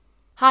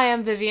Hi,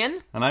 I'm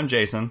Vivian. And I'm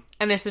Jason.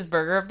 And this is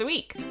Burger of the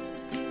Week.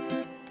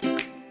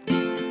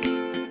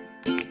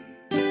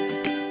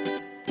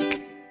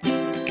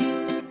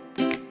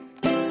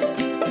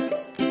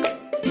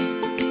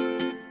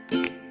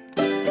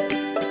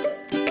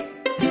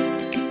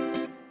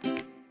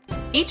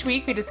 Each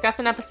week, we discuss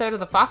an episode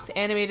of the Fox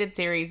animated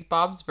series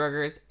Bob's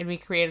Burgers, and we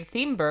create a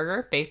theme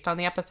burger based on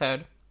the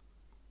episode.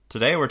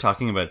 Today, we're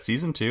talking about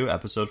Season 2,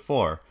 Episode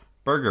 4,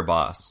 Burger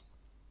Boss.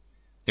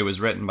 It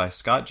was written by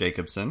Scott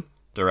Jacobson,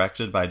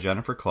 directed by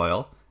Jennifer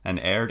Coyle, and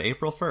aired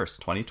April 1st,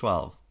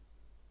 2012.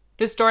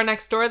 The store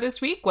next door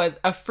this week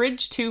was A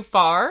Fridge Too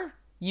Far,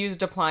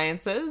 used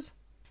appliances.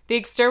 The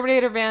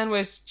exterminator van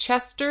was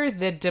Chester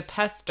the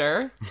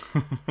Depester.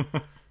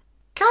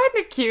 Kind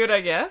of cute, I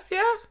guess,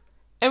 yeah.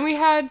 And we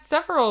had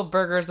several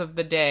burgers of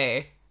the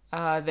day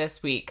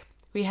this week.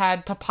 We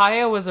had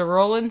Papaya was a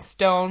Rolling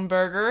Stone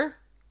burger.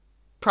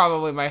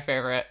 Probably my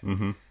favorite.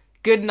 Mm-hmm.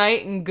 Good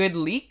Night and Good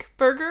Leak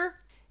burger.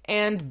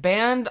 And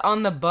Band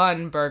on the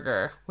Bun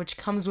burger, which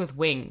comes with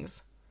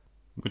wings.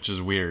 Which is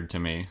weird to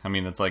me. I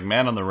mean, it's like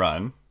Man on the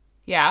Run.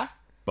 Yeah.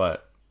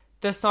 But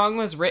the song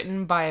was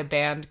written by a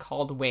band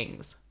called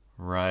Wings.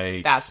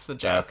 Right. That's the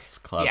joke. That's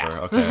clever. Yeah.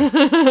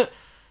 Okay.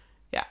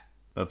 Yeah.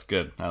 That's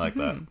good. I like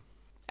that.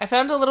 I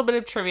found a little bit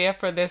of trivia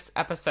for this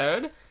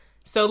episode.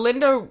 So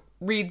Linda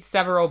reads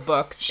several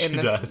books in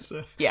this. She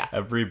does. Yeah.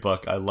 Every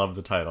book. I love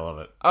the title of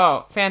it.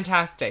 Oh,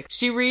 fantastic.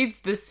 She reads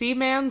The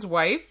Seaman's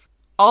Wife,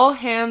 All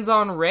Hands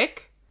on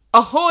Rick,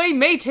 Ahoy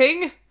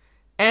Mating,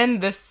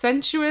 and The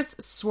Sensuous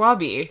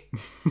Swabby.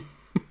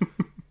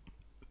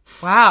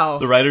 Wow.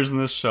 The writers in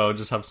this show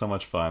just have so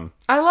much fun.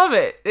 I love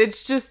it.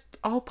 It's just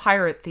all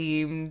pirate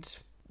themed.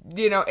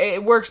 You know,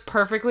 it works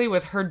perfectly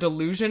with her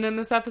delusion in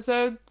this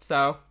episode,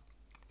 so...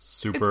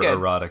 Super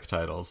erotic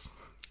titles.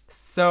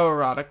 So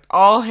erotic.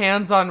 All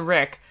Hands on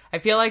Rick. I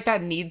feel like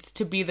that needs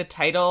to be the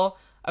title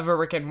of a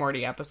Rick and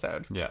Morty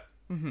episode. Yeah.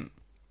 Mm-hmm.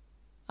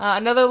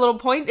 Another little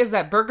point is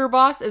that Burger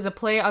Boss is a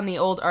play on the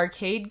old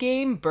arcade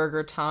game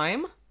Burger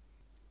Time.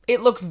 It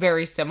looks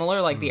very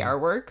similar, like the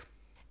artwork.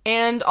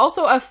 And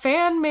also a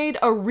fan made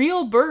a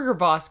real Burger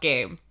Boss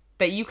game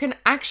that you can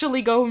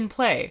actually go and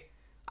play.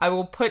 I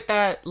will put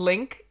that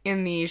link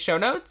in the show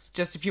notes,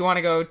 just if you want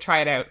to go try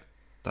it out.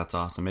 That's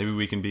awesome. Maybe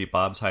we can beat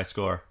Bob's high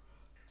score.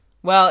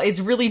 Well, it's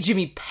really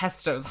Jimmy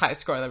Pesto's high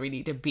score that we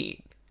need to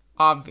beat,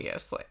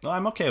 obviously. No,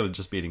 I'm okay with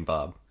just beating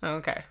Bob.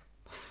 Okay.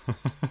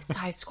 His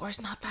high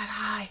score's not that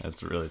high.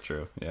 That's really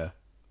true, yeah.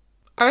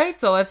 Alright,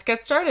 so let's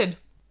get started.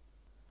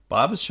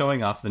 Bob is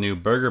showing off the new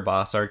Burger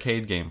Boss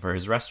arcade game for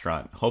his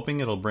restaurant, hoping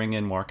it'll bring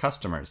in more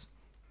customers.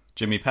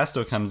 Jimmy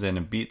Pesto comes in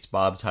and beats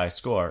Bob's high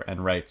score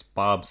and writes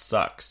Bob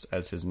Sucks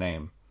as his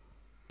name.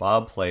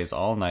 Bob plays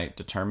all night,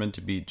 determined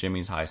to beat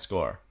Jimmy's high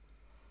score.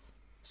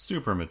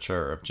 Super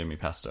mature of Jimmy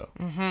Pesto.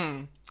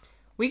 Mm-hmm.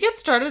 We get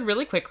started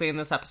really quickly in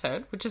this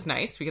episode, which is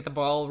nice. We get the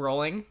ball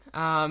rolling.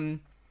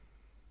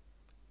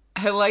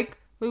 I like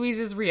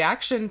Louise's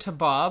reaction to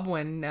Bob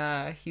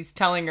when he's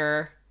telling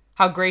her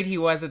how great he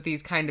was at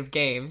these kind of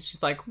games.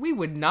 She's like, we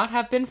would not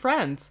have been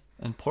friends.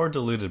 And poor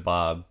deluded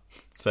Bob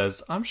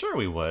says, I'm sure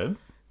we would.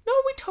 No,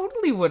 we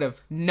totally would have.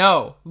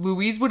 No,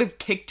 Louise would have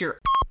kicked your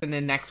in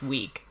the next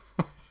week.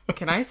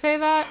 Can I say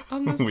that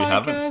on this podcast? We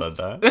haven't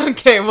said that.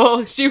 Okay,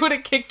 well, she would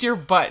have kicked your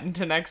butt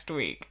into next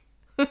week.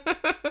 And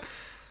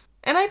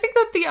I think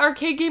that the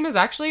arcade game is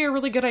actually a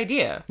really good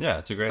idea. Yeah,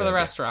 it's a great idea. For the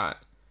restaurant.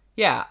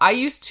 Yeah, I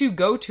used to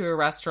go to a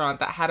restaurant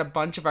that had a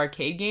bunch of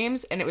arcade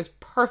games, and it was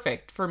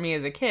perfect for me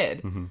as a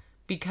kid. Mm-hmm.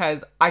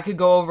 Because I could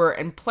go over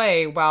and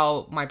play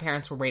while my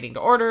parents were waiting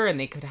to order, and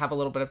they could have a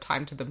little bit of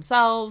time to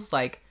themselves.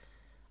 Like,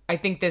 I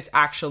think this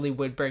actually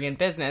would bring in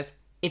business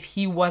if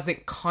he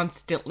wasn't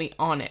constantly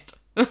on it.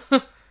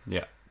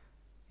 Yeah.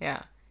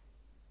 Yeah.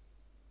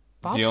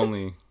 Go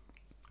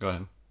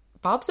ahead.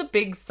 Bob's a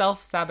big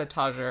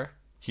self-sabotager.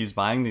 He's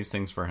buying these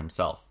things for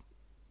himself.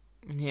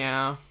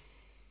 Yeah.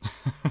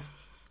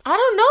 I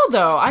don't know,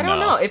 though. I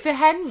don't know. If it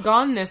hadn't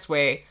gone this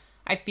way,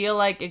 I feel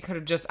like it could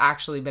have just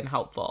actually been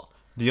helpful.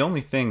 The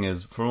only thing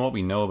is, from what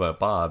we know about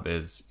Bob,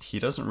 is he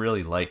doesn't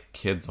really like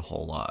kids a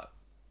whole lot.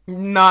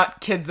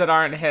 Not kids that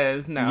aren't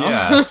his, no.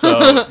 Yeah,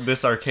 so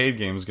this arcade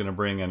game is going to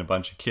bring in a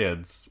bunch of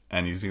kids,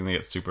 and he's going to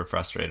get super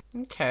frustrated.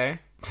 Okay.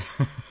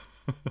 Yeah,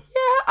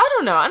 I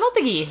don't know. I don't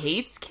think he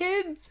hates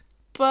kids,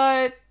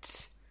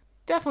 but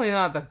definitely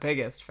not the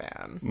biggest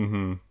fan.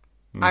 Mm-hmm.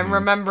 Mm-hmm. I'm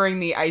remembering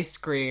the ice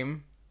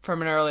cream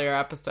from an earlier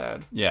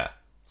episode. Yeah.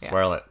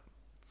 Swirl it.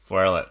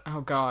 Swirl it.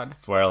 Oh, God.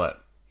 Swirl it.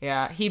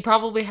 Yeah, he'd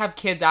probably have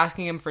kids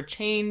asking him for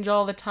change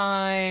all the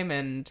time,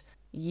 and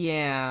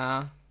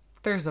yeah...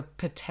 There's a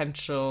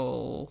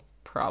potential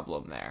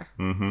problem there.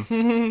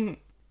 Mm-hmm.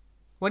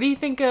 What do you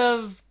think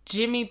of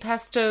Jimmy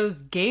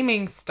Pesto's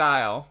gaming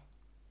style?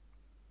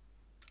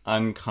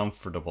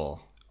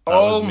 Uncomfortable.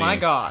 Oh my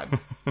God.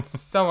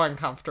 So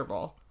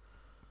uncomfortable.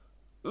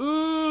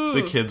 Ooh.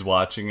 The kid's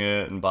watching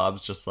it, and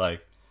Bob's just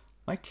like,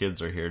 my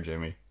kids are here,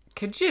 Jimmy.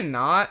 Could you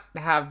not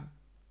have,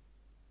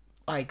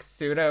 like,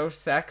 pseudo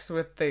sex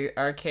with the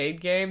arcade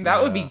game?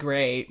 That would be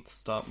great.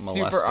 Stop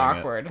molesting Super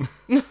awkward.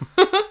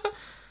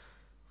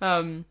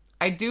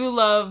 I do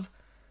love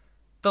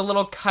the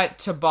little cut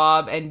to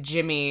Bob and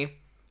Jimmy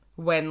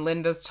when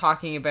Linda's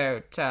talking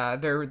about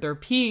their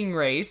peeing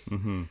race,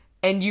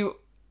 and you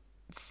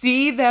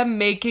see them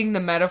making the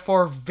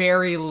metaphor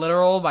very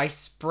literal by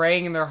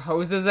spraying their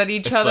hoses at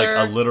each other. It's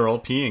like a literal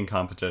peeing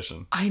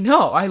competition. I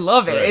know. I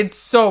love it.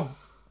 Right.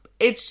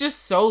 It's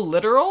just so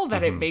literal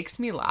that it makes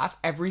me laugh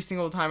every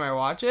single time I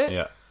watch it.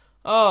 Yeah.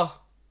 Oh,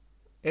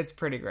 it's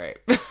pretty great.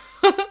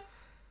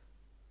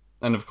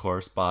 And of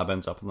course, Bob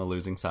ends up on the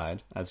losing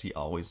side, as he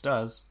always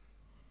does.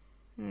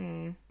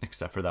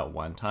 Except for that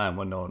one time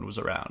when no one was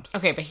around.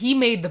 Okay, but he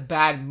made the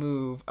bad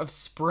move of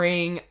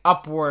spraying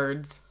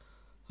upwards.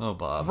 Oh,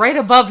 Bob. Right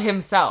above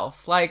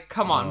himself. Like,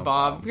 come on, Oh,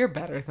 Bob. You're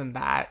better than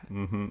that.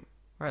 Mm-hmm.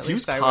 Or at He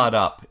was least caught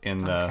up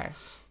in Okay.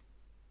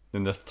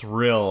 the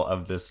thrill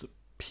of this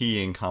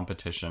peeing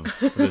competition,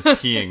 this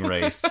peeing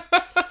race.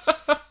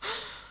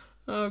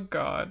 Oh,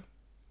 God.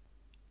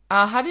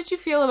 How did you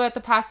feel about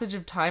the passage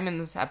of time in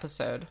this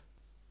episode?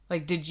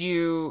 Like, did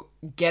you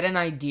get an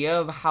idea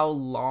of how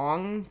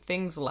long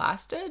things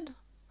lasted?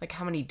 Like,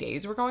 how many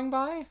days were going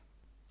by?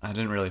 I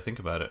didn't really think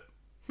about it.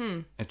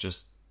 It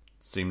just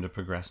seemed to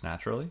progress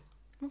naturally.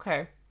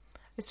 Okay.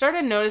 I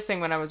started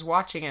noticing when I was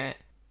watching it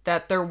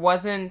that there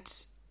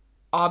wasn't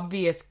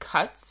obvious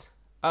cuts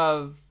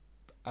of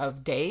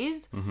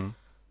days. Mm-hmm.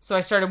 So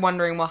I started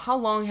wondering, well, how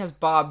long has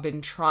Bob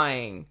been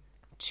trying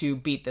to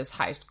beat this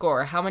high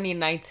score? How many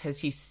nights has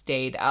he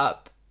stayed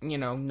up,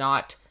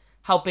 not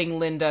helping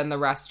Linda in the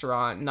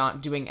restaurant,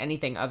 not doing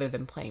anything other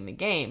than playing the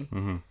game?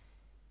 Mm-hmm.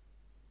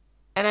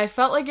 And I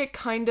felt like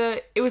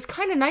it was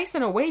kind of nice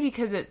in a way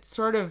because it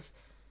sort of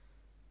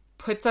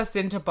puts us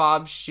into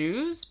Bob's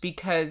shoes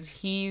because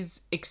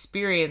he's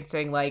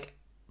experiencing like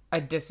a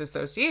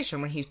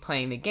disassociation when he's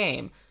playing the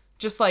game.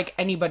 Just like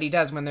anybody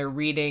does when they're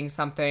reading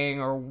something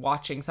or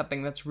watching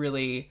something that's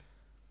really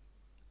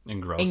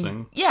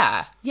Engrossing.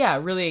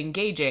 really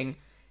engaging,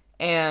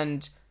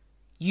 and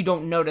you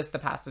don't notice the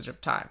passage of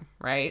time,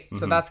 right?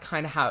 So that's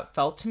kind of how it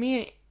felt to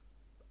me.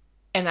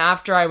 And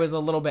after I was a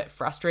little bit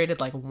frustrated,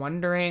 like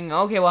wondering,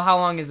 okay, well, how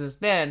long has this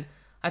been?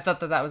 I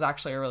thought that was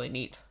actually a really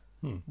neat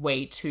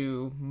way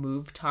to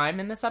move time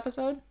in this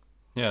episode.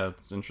 Yeah,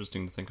 it's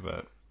interesting to think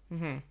about.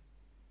 Mm-hmm.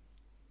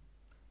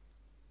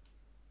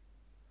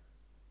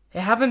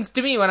 It happens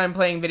to me when I'm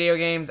playing video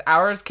games.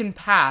 Hours can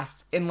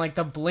pass in like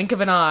the blink of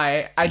an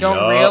eye. I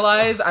don't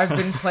realize I've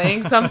been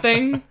playing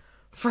something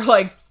for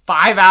like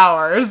 5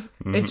 hours.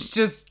 Mm-hmm. It's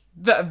just,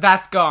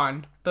 that's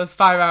gone. Those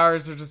 5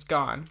 hours are just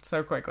gone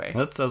so quickly.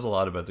 That says a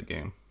lot about the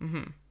game.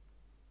 Mm-hmm.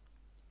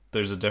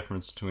 There's a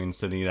difference between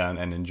sitting down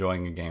and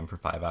enjoying a game for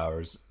 5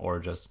 hours or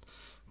just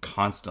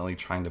constantly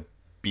trying to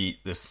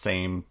beat the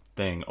same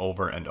thing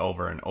over and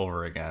over and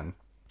over again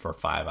for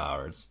 5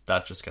 hours.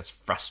 That just gets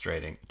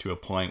frustrating to a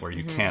point where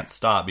you can't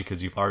stop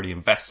because you've already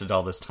invested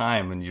all this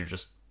time and you're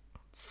just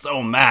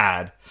so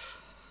mad.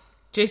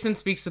 Jason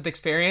speaks with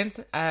experience,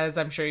 as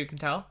I'm sure you can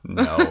tell.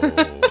 No.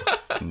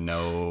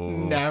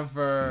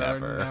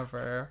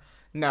 Never.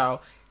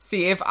 No.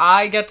 See, if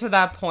I get to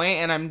that point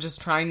and I'm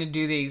just trying to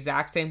do the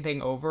exact same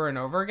thing over and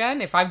over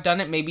again, if I've done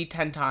it maybe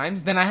 10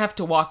 times, then I have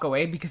to walk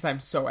away because I'm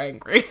so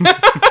angry.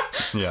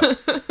 Yeah.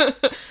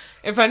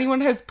 If anyone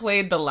has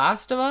played The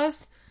Last of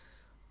Us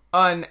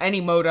on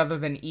any mode other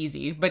than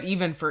easy, but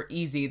even for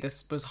easy,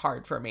 this was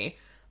hard for me.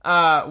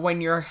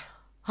 When you're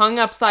hung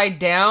upside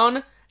down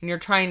and you're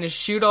trying to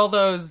shoot all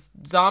those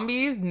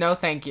zombies, no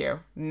thank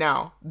you.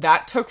 No.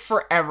 That took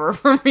forever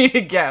for me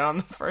to get on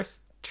the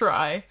first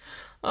try.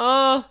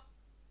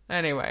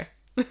 Anyway.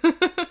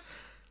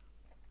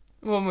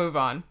 We'll move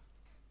on.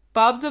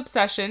 Bob's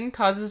obsession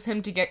causes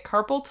him to get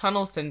carpal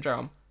tunnel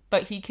syndrome,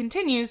 but he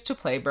continues to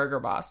play Burger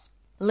Boss.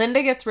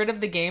 Linda gets rid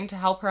of the game to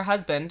help her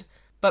husband,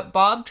 but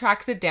Bob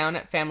tracks it down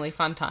at Family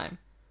Fun Time.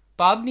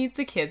 Bob needs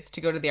the kids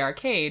to go to the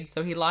arcade,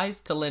 so he lies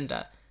to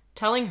Linda,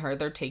 telling her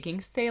they're taking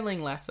sailing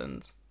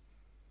lessons.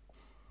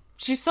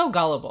 She's so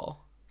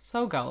gullible.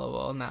 So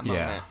gullible in that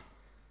moment.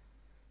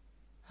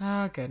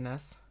 Oh,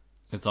 goodness.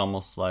 It's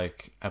almost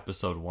like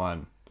episode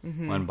 1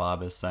 when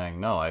Bob is saying,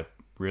 no, I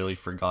really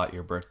forgot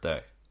your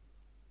birthday.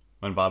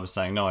 When Bob is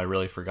saying, no, I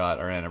really forgot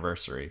our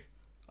anniversary.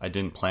 I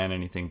didn't plan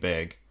anything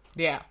big.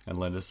 Yeah. And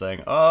Linda's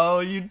saying, oh,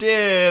 you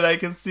did. I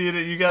can see it.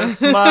 You got a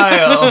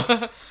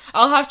smile.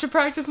 I'll have to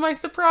practice my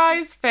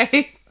surprise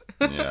face.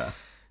 Yeah.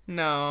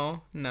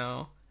 No.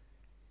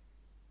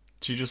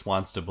 She just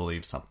wants to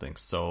believe something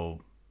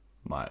so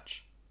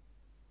much.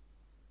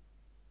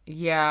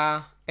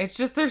 Yeah. It's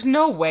just there's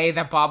no way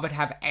that Bob would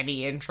have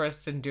any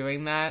interest in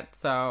doing that.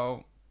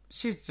 So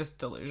she's just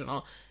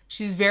delusional.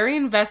 She's very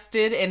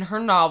invested in her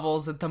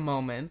novels at the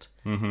moment.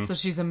 Mm-hmm. So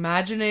she's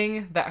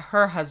imagining that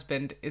her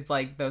husband is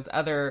like those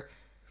other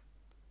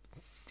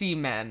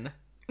seamen.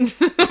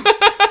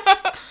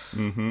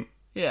 Mm-hmm.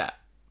 Yeah.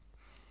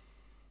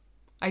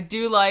 I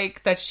do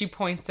like that she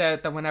points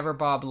out that whenever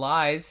Bob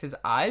lies, his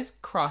eyes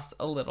cross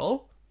a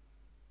little.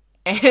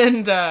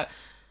 And I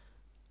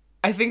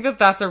think that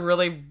that's a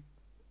really,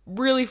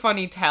 really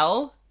funny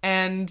tell.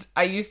 And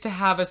I used to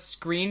have a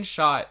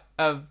screenshot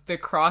of the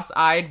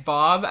cross-eyed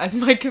Bob as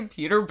my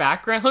computer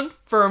background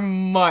for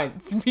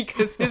months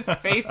because his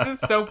face is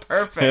so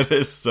perfect.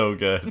 It is so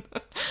good.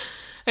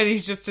 And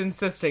he's just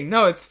insisting,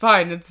 no, it's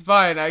fine, it's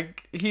fine.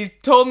 He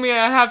told me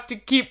I have to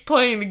keep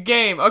playing the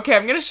game. Okay,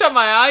 I'm gonna shut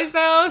my eyes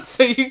now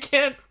so you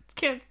can't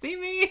see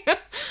me.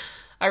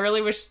 I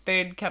really wish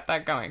they'd kept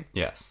that going.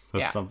 Yes,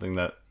 that's something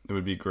that it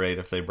would be great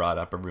if they brought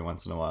up every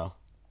once in a while.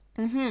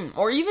 Mm-hmm.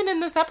 Or even in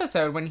this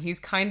episode when he's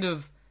kind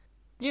of,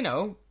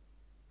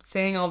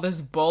 saying all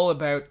this bull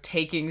about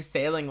taking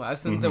sailing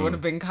lessons. Mm-hmm. It would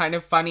have been kind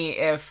of funny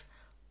if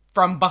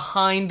from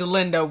behind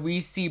Linda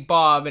we see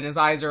Bob and his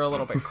eyes are a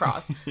little bit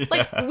crossed. Yeah.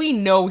 Like, we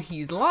know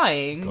he's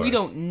lying. We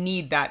don't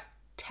need that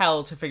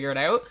tell to figure it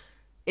out.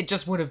 It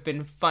just would have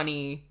been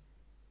funny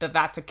that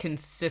that's a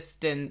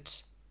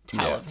consistent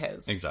tell of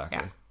his. Exactly.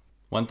 Yeah.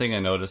 One thing I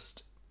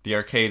noticed, the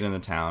arcade in the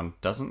town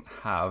doesn't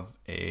have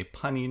a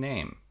punny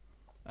name.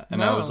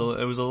 And it was a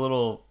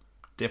little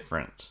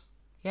different.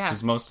 Yeah.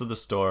 Because most of the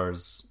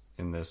stores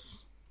in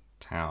this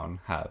town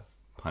have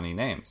punny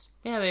names.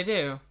 Yeah, they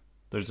do.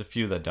 There's a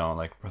few that don't,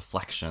 like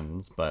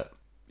Reflections, but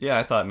yeah,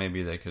 I thought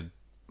maybe they could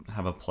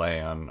have a play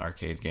on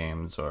arcade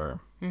games or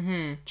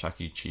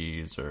Chuck E.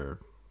 Cheese or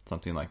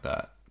something like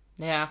that.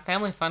 Yeah,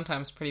 Family Fun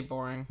Time's pretty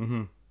boring.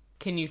 Mm-hmm.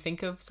 Can you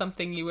think of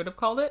something you would have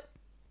called it?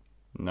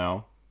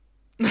 No.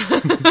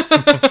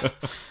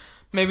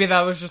 Maybe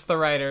that was just the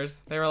writers.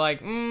 They were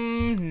like,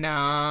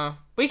 nah.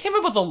 We came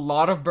up with a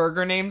lot of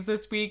burger names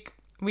this week.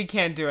 We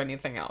can't do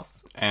anything else.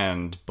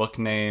 And book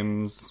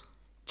names.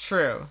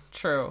 True.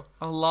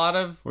 A lot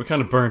of... We're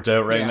kind of burnt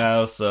out right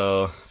now,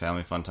 so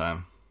Family Fun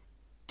Time.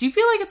 Do you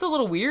feel like it's a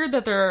little weird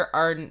that there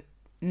are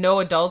no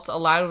adults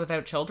allowed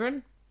without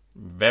children?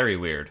 Very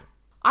weird.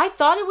 I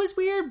thought it was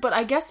weird, but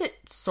I guess it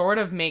sort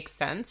of makes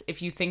sense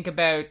if you think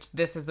about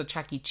this as a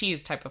Chuck E.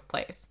 Cheese type of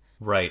place.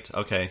 Right.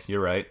 Okay,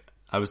 you're right.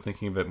 I was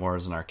thinking of it more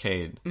as an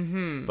arcade,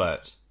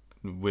 but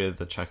with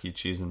a Chuck E.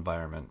 Cheese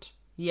environment.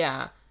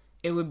 Yeah.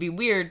 It would be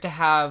weird to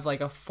have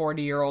like a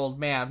 40-year-old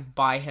man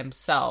by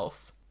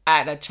himself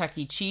at a Chuck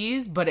E.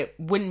 Cheese, but it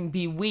wouldn't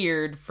be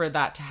weird for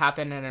that to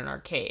happen at an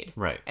arcade.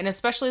 Right. And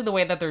especially the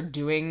way that they're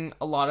doing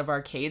a lot of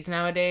arcades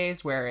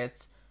nowadays, where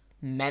it's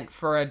meant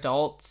for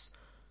adults.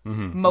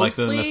 Mm-hmm.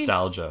 Mostly, like the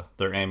nostalgia.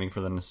 They're aiming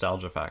for the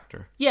nostalgia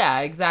factor.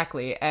 Yeah,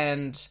 exactly.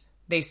 And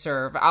they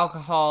serve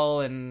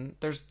alcohol, and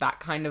there's that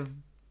kind of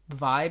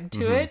vibe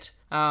to it.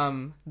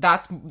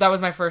 That was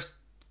my first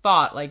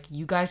thought. Like,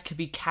 you guys could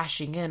be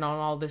cashing in on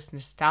all this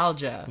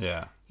nostalgia.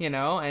 Yeah.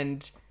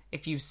 And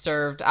if you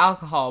served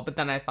alcohol. But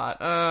then I thought,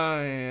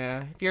 oh,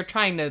 yeah. If you're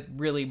trying to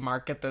really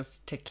market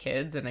this to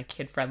kids in a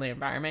kid-friendly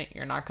environment,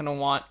 you're not going to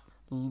want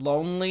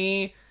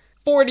lonely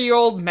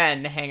 40-year-old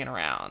men hanging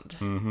around.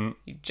 Mm-hmm.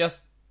 You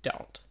just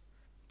don't.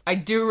 I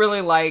do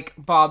really like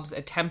Bob's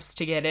attempts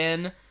to get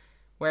in,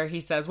 where he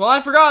says, well,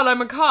 I forgot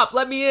I'm a cop,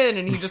 let me in.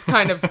 And he just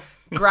kind of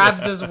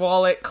grabs his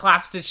wallet,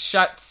 claps it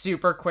shut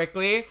super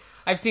quickly.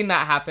 I've seen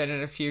that happen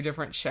in a few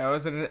different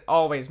shows, and it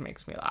always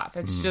makes me laugh.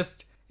 It's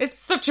just, it's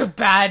such a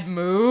bad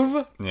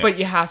move, but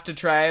you have to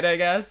try it, I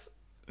guess.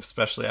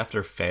 Especially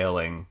after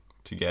failing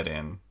to get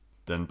in,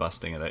 then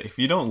busting it out. If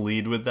you don't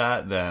lead with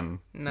that, then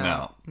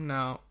no,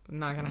 not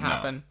gonna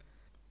happen.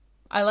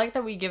 I like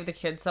that we give the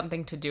kids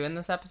something to do in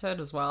this episode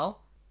as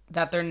well.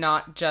 That they're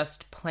not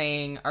just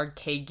playing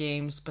arcade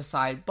games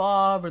beside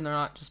Bob, and they're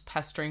not just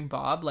pestering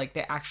Bob. Like,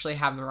 they actually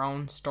have their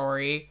own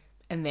story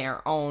and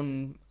their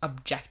own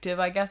objective,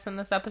 I guess, in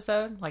this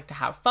episode. Like, to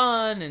have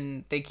fun,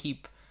 and they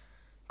keep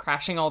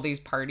crashing all these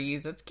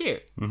parties. It's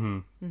cute. Mm-hmm.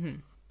 Mm-hmm.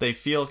 They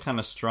feel kind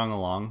of strung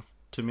along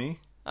to me.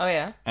 Oh,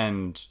 yeah?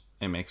 And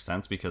it makes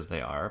sense because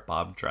they are.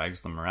 Bob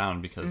drags them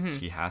around because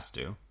he has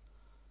to.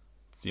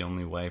 It's the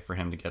only way for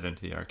him to get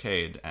into the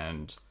arcade,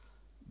 and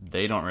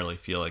they don't really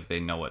feel like they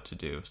know what to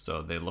do,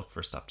 so they look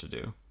for stuff to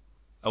do.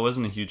 I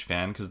wasn't a huge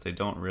fan because they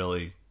don't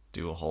really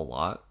do a whole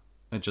lot.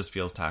 It just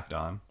feels tacked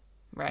on.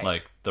 Right.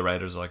 Like, the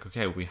writers are like,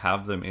 okay, we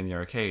have them in the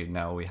arcade,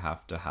 now we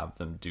have to have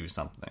them do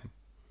something.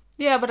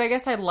 Yeah, but I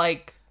guess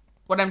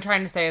what I'm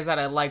trying to say is that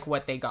I like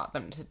what they got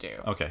them to do.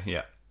 Okay,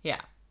 yeah.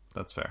 Yeah.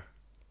 That's fair.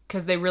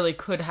 Because they really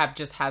could have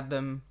just had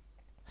them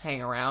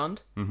hang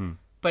around. Mm-hmm.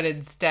 But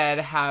instead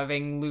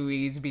having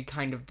Louise be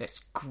kind of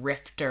this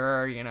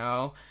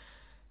grifter,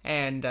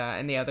 and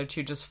the other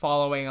two just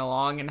following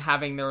along and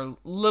having their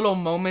little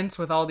moments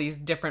with all these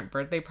different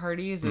birthday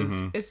parties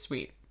is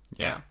sweet.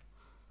 Yeah.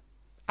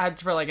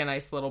 Adds for like a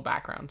nice little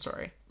background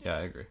story. Yeah,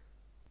 I agree.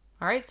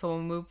 All right, so we'll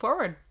move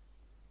forward.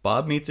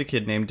 Bob meets a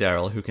kid named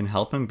Daryl who can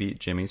help him beat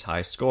Jimmy's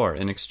high score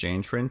in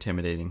exchange for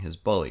intimidating his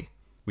bully.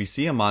 We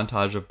see a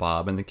montage of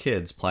Bob and the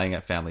kids playing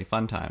at Family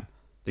Fun Time.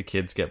 The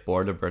kids get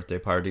bored of birthday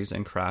parties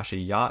and crash a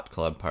yacht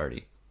club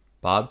party.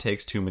 Bob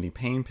takes too many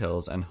pain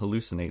pills and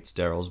hallucinates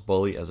Daryl's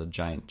bully as a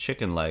giant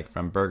chicken leg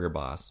from Burger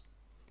Boss.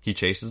 He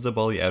chases the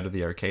bully out of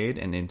the arcade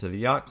and into the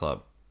yacht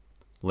club.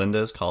 Linda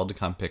is called to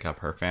come pick up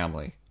her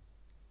family.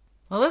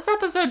 Well, this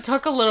episode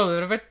took a little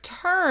bit of a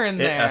turn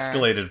there. It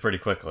escalated pretty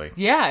quickly.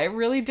 Yeah, it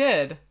really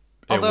did.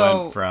 It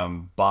went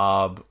from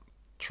Bob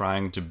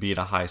trying to beat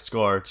a high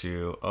score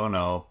to, oh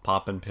no,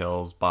 popping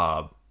pills,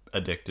 Bob,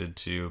 addicted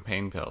to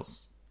pain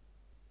pills.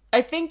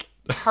 I think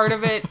part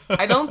of it,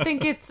 I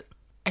think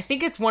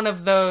it's one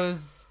of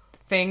those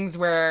things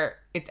where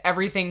it's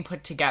everything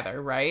put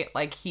together, right?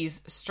 Like,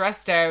 he's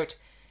stressed out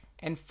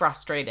and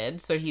frustrated,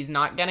 so he's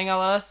not getting a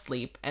lot of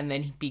sleep, and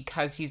then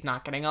because he's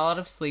not getting a lot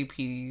of sleep,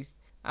 he's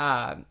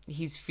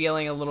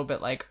feeling a little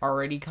bit like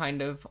already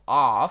kind of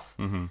off,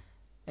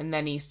 and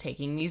then he's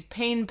taking these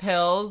pain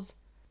pills,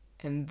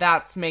 and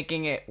that's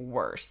making it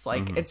worse.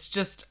 Like, it's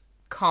just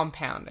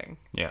compounding.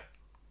 Yeah.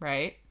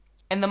 Right?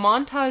 And the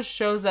montage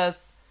shows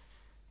us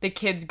the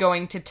kids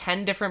going to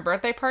 10 different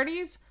birthday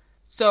parties.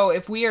 So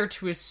if we are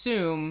to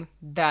assume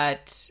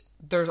that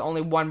there's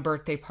only one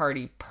birthday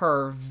party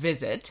per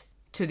visit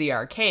to the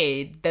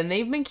arcade, then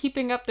they've been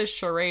keeping up this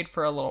charade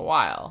for a little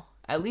while.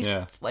 At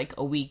least like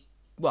a week,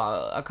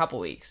 well, a couple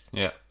weeks.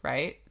 Yeah.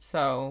 Right?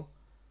 So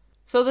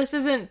this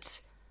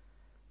isn't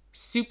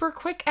super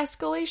quick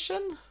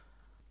escalation.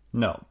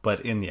 No,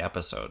 but in the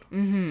episode.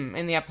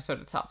 In the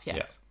episode itself, yes.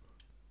 Yeah.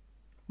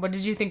 What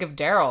did you think of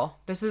Daryl?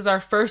 This is our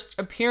first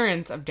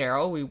appearance of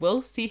Daryl. We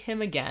will see him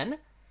again.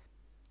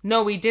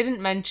 No, we didn't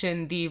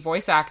mention the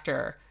voice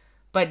actor,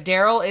 but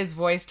Daryl is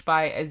voiced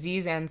by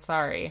Aziz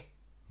Ansari.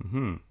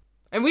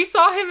 And we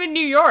saw him in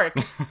New York.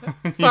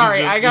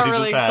 Sorry, I got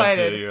really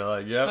excited. You're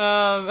like,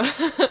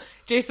 yep.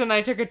 Jason and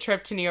I took a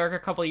trip to New York a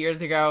couple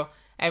years ago,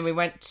 and we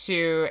went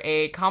to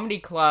a comedy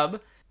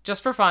club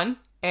just for fun,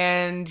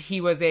 and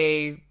he was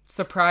a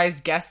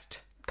surprise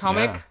guest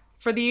comic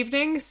for the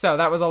evening, so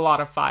that was a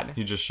lot of fun.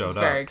 He just showed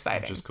up. Very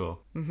exciting. Which is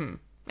cool. And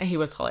he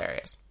was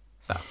hilarious.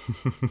 So,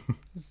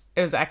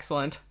 it was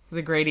excellent. It was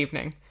a great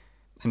evening.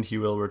 And he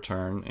will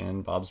return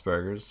in Bob's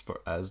Burgers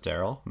as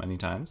Daryl many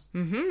times.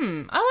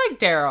 I like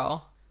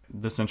Daryl.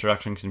 This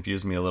introduction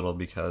confused me a little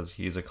because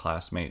he's a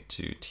classmate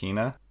to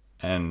Tina,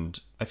 and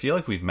I feel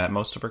like we've met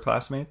most of her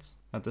classmates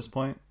at this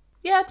point.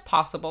 Yeah, it's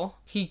possible.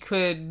 He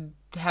could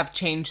have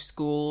changed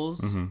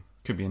schools.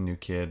 Could be a new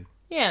kid.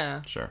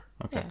 Yeah. Sure.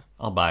 Okay. Yeah.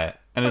 I'll buy it.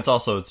 And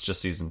it's just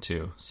season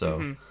 2,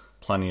 so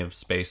plenty of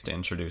space to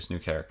introduce new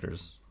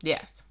characters.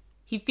 Yes.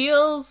 He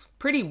feels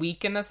pretty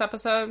weak in this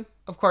episode.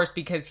 Of course,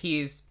 because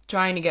he's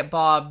trying to get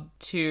Bob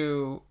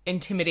to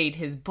intimidate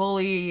his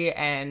bully,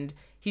 and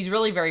he's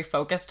really very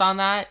focused on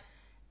that.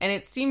 And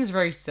it seems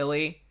very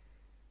silly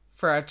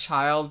for a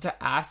child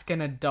to ask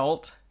an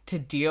adult to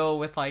deal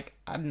with, like,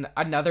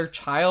 another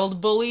child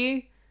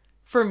bully.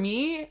 For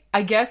me,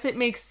 I guess it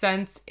makes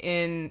sense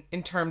in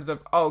terms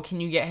of, oh,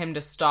 can you get him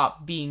to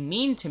stop being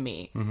mean to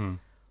me?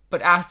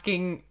 But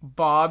asking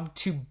Bob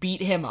to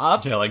beat him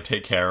up? Yeah, like,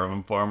 take care of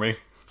him for me.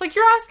 It's like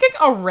you're asking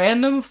a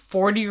random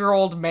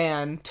 40-year-old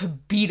man to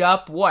beat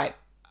up, what,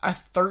 a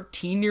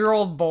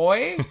 13-year-old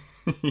boy?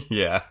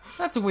 Yeah.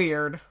 That's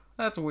weird.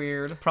 That's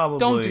weird. Probably.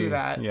 Don't do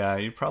that. Yeah,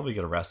 you'd probably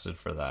get arrested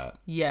for that.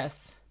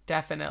 Yes,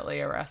 definitely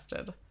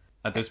arrested.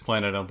 At this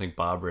point, I don't think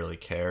Bob really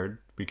cared,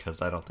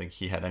 because I don't think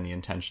he had any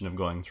intention of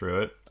going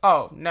through it.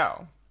 Oh,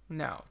 no.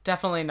 No,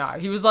 definitely not.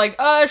 He was like,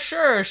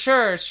 sure.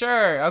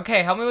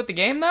 Okay, help me with the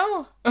game,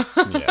 though?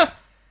 Yeah.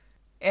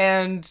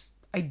 And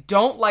I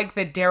don't like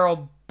that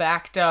Daryl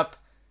backed up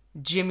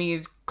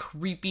Jimmy's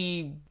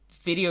creepy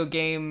video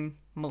game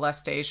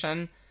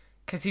molestation,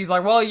 because he's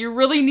like, well, you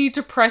really need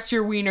to press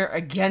your wiener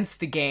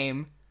against the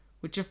game,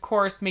 which of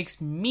course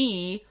makes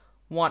me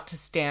want to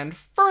stand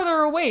further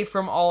away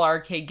from all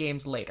arcade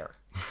games later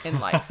in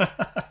life.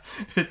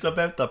 It's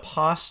about the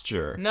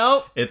posture.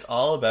 Nope. It's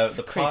all about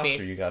the creepy.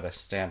 posture. You gotta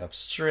stand up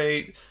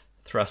straight,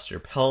 thrust your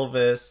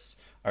pelvis,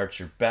 arch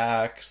your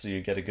back so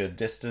you get a good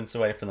distance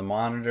away from the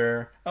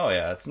monitor. Oh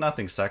yeah, it's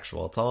nothing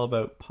sexual. It's all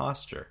about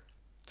posture.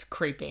 It's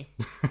creepy.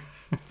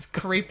 It's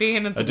creepy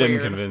and it's I didn't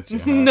weird. convince you,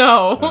 huh?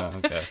 No. Oh,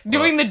 okay.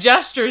 Doing the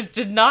gestures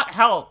did not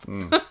help.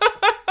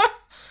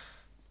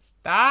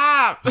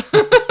 Stop.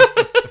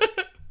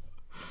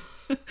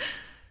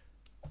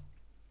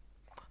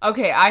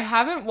 Okay, I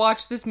haven't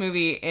watched this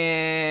movie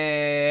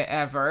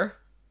ever.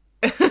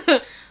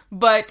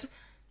 But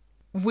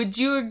would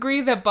you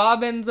agree that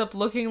Bob ends up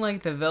looking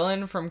like the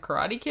villain from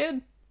Karate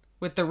Kid?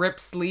 With the ripped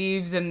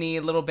sleeves and the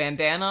little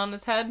bandana on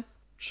his head?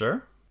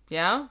 Sure.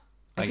 Yeah?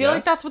 I I feel like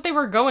guess. that's what they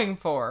were going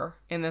for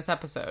in this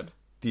episode.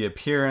 The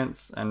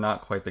appearance and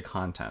not quite the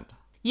content.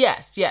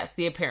 Yes,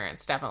 the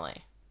appearance,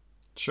 definitely.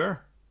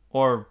 Sure.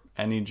 Or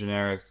any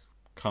generic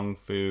kung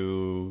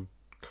fu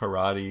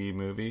karate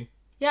movie.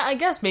 Yeah, I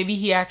guess maybe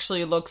he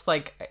actually looks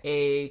like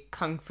a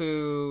kung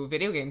fu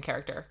video game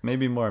character.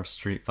 Maybe more of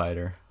Street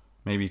Fighter.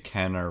 Maybe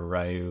Ken or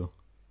Ryu.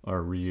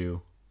 Or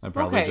Ryu. I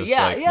probably Okay, just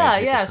yeah, make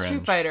people Street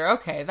cringe. Fighter.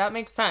 Okay, that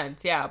makes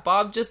sense. Yeah,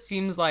 Bob just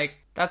seems like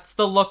that's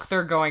the look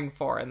they're going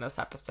for in this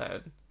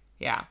episode.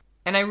 Yeah.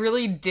 And I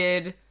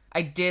did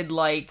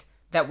like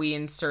that we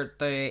insert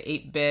the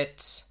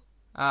 8-bit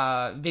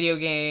video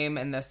game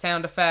and the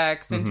sound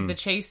effects into the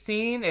chase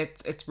scene.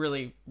 It's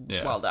really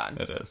well done.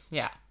 It is.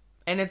 Yeah.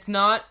 And it's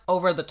not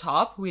over the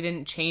top. We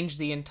didn't change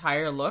the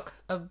entire look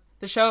of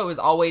the show. It was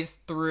always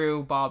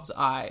through Bob's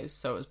eyes,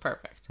 so it was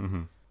perfect.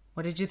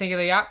 What did you think of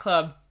the yacht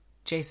club?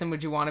 Jason,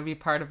 would you want to be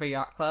part of a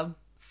yacht club?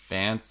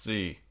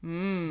 Fancy.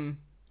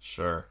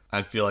 Sure.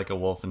 I'd feel like a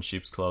wolf in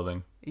sheep's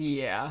clothing.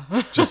 Yeah.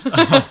 Just,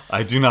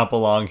 I do not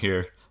belong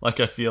here. Like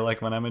I feel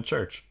like when I'm in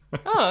church.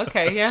 Oh,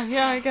 okay.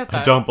 Yeah, I get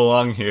that. I don't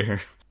belong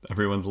here.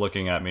 Everyone's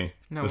looking at me.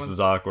 No This one's- is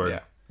awkward. yeah.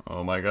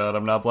 Oh my god,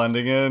 I'm not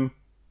blending in.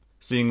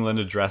 Seeing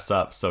Linda dress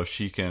up so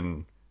she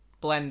can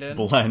Blended.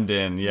 blend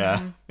in, yeah,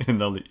 Mm-hmm. in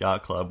the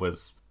yacht club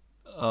was...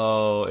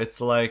 Oh, it's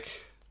like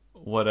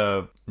what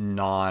a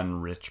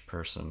non-rich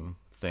person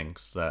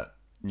thinks that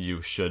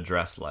you should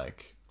dress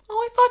like. Oh,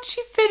 I thought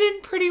she fit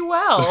in pretty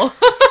well.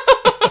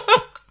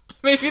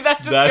 Maybe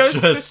that goes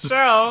to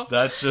show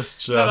That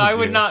just shows that I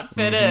would you. not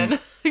fit in.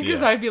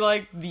 Because Yeah. I'd be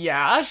like,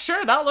 yeah,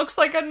 sure, that looks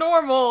like a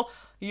normal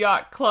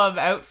yacht club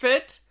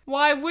outfit.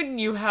 Why wouldn't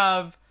you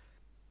have...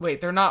 Wait,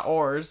 they're not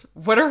oars.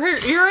 What are her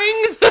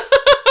earrings?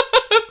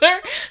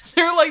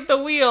 they're like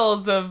the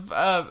wheels of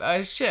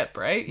a ship,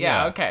 right?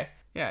 Yeah, Yeah. okay.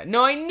 Yeah,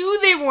 no, I knew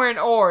they weren't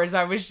oars.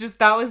 That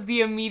was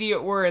the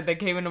immediate word that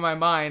came into my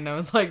mind. I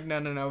was like,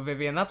 no,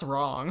 Vivian, that's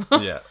wrong.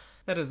 Yeah.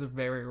 That is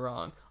very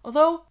wrong.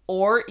 Although,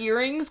 oar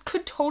earrings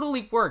could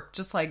totally work,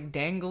 just like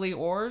dangly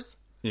oars.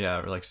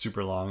 Yeah, or like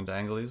super long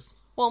danglies.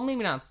 Well,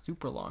 maybe not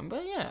super long,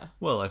 but yeah.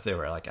 Well, if they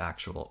were like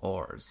actual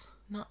oars.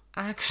 Not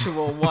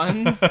actual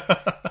ones.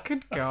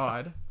 Good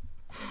God.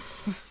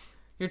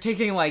 You're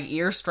taking like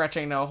ear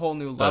stretching to a whole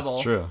new level.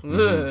 That's true.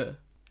 Ugh.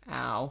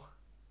 Ow.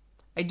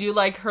 I do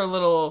like her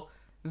little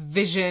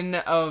vision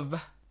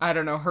of, I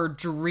don't know, her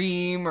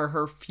dream or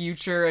her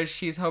future as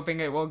she's hoping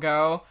it will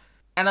go.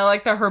 And I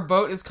like that her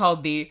boat is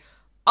called the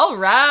All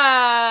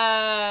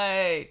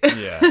Right.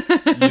 Yeah.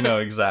 You know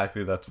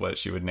exactly that's what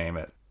she would name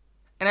it.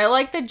 And I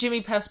like that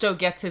Jimmy Pesto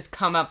gets his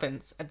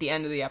comeuppance at the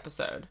end of the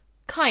episode.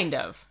 Kind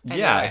of.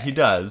 Yeah, anyway. he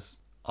does.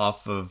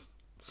 Off of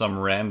some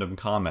random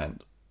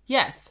comment.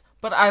 Yes,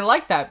 but I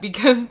like that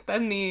because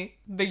then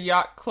the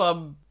yacht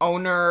club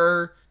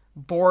owner,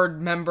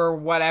 board member,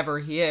 whatever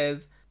he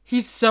is,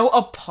 he's so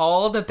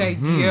appalled at the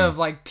idea of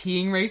like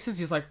peeing races.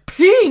 He's like,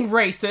 peeing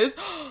races?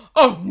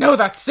 Oh no,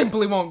 that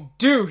simply won't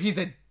do. He's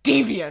a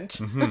deviant.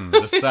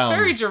 This It's sounds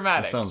very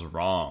dramatic. This sounds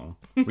wrong.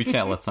 We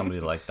can't let somebody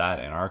like that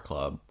in our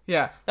club.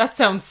 Yeah, that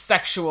sounds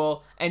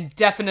sexual and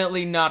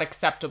definitely not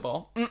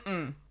acceptable.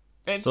 Mm-mm.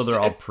 So they're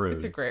all It's a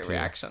prudes, great too.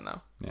 reaction,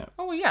 though. Yeah.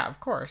 Oh, yeah, of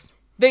course.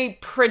 They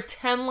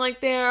pretend like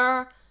they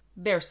are.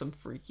 They're some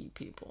freaky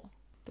people.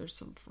 There's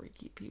some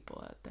freaky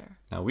people out there.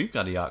 Now we've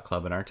got a yacht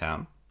club in our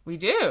town, We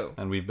do.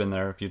 and we've been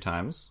there a few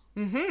times.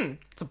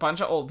 It's a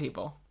bunch of old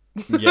people.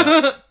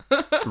 Yeah.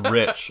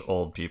 Rich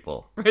old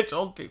people. Rich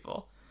old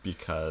people.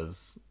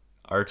 Because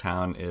our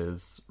town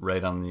is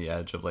right on the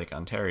edge of Lake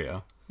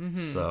Ontario.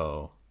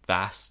 So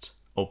vast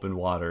open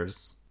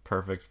waters,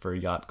 perfect for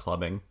yacht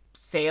clubbing,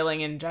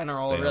 Sailing in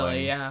general, Sailing.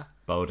 really, yeah.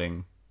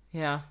 boating,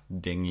 Yeah.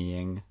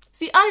 dinghying.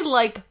 See, I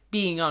like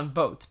being on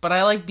boats, but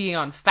I like being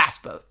on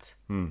fast boats.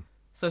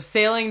 So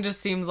sailing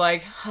just seems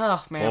like,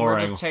 oh man, we're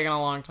Boring. just taking a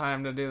long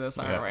time to do this,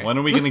 aren't Yeah. we? When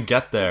are we going to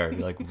get there?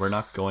 You're like, we're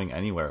not going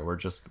anywhere.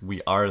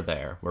 We are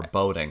there. We're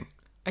boating.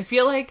 I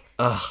feel like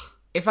Ugh.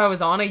 if I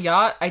was on a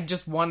yacht, I'd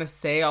just want to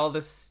say all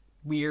this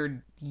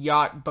weird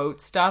yacht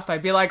boat stuff.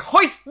 I'd be like,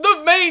 hoist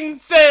the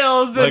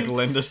mainsails Like and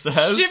Linda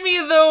says. shimmy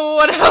the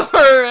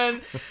whatever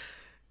and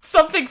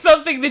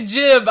something the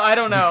jib. I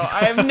don't know.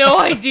 I have no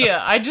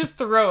idea. I just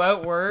throw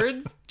out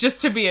words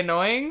just to be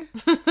annoying.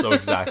 So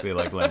exactly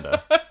like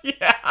Linda.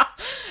 Yeah.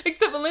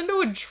 Except Melinda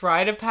would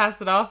try to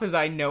pass it off as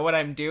I know what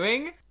I'm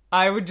doing.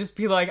 I would just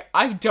be like,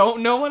 I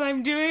don't know what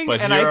I'm doing,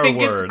 But and here I are think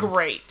words. it's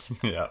great.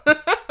 Yeah.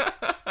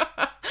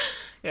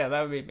 Yeah,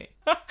 that would be me.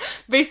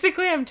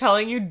 Basically, I'm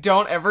telling you,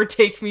 don't ever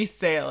take me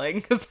sailing,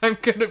 because I'm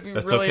going to be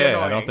That's really okay.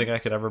 annoying. I don't think I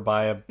could ever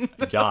buy a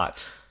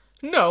yacht.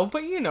 No,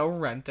 but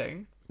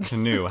renting.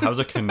 Canoe. How's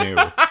a canoe?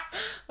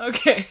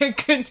 Okay, a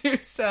canoe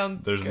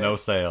sounds There's good. no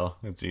sail.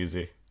 It's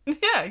easy.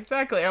 Yeah,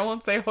 exactly. I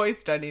won't say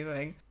hoist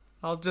anything.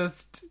 I'll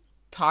just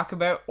talk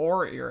about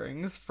oar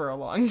earrings for a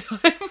long time.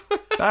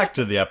 Back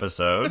to the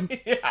episode.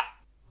 Yeah.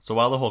 So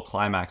while the whole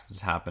climax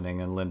is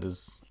happening and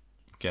Linda's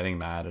getting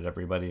mad at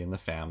everybody in the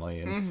family,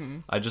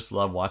 and I just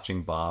love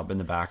watching Bob in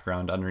the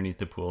background underneath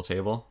the pool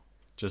table,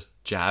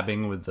 just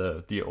jabbing with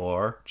the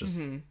oar,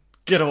 just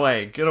get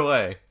away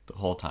the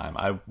whole time.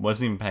 I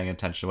wasn't even paying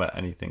attention to what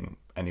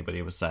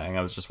anybody was saying.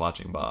 I was just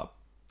watching Bob.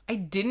 I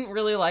didn't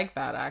really like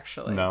that,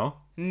 actually.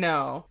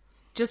 No?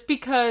 Just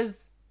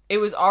because it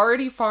was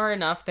already far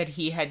enough that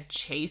he had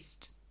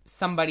chased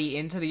somebody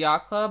into the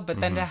yacht club, but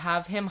then to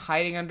have him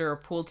hiding under a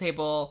pool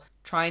table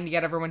trying to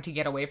get everyone to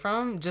get away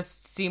from him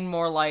just seemed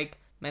more like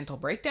mental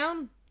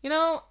breakdown,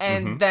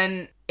 And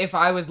then if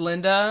I was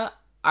Linda,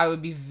 I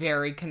would be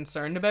very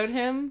concerned about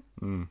him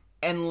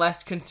and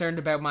less concerned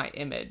about my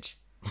image,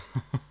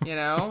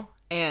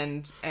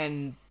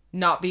 and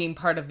not being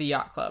part of the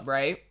yacht club,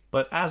 right?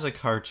 But as a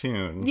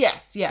cartoon,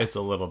 Yes. it's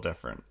a little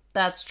different.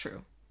 That's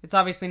true. It's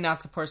obviously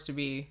not supposed to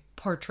be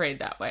portrayed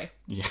that way.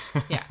 Yeah.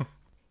 Yeah.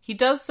 He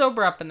does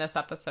sober up in this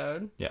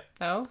episode, Yeah.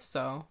 though,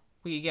 so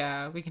we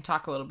can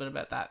talk a little bit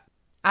about that.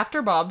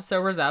 After Bob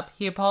sobers up,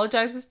 he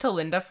apologizes to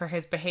Linda for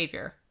his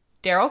behavior.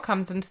 Daryl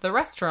comes into the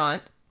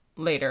restaurant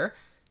later,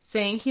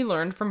 saying he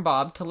learned from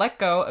Bob to let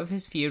go of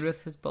his feud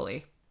with his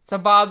bully. So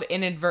Bob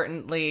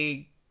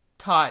inadvertently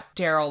taught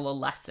Daryl a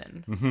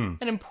lesson.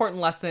 An important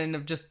lesson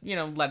of just,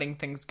 letting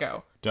things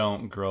go.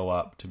 Don't grow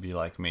up to be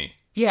like me.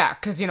 Yeah,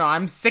 because,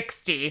 I'm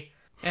 60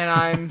 and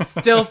I'm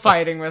still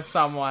fighting with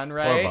someone,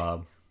 right? Poor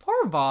Bob.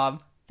 Poor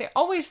Bob. They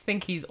always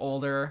think he's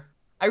older.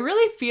 I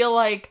really feel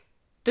like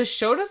the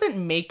show doesn't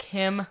make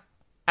him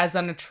as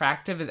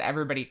unattractive as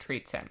everybody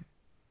treats him.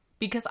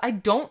 Because I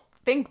don't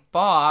think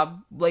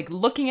Bob,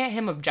 looking at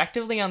him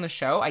objectively on the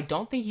show, I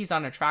don't think he's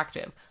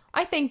unattractive.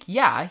 I think,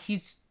 yeah,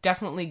 he's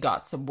definitely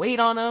got some weight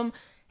on him,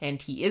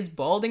 and he is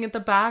balding at the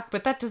back,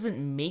 but that doesn't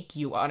make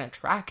you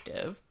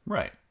unattractive.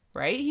 Right.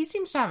 Right? He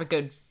seems to have a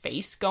good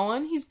face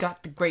going. He's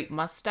got the great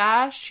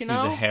mustache, He's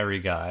a hairy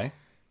guy.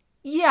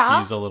 Yeah.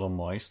 He's a little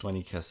moist when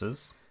he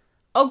kisses.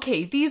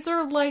 Okay, these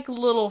are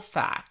little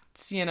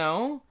facts,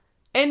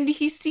 And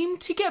he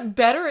seemed to get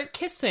better at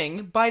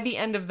kissing by the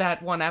end of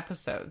that one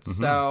episode.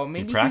 So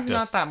maybe he's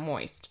not that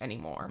moist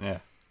anymore. Yeah.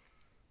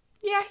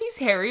 Yeah, he's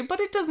hairy, but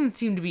it doesn't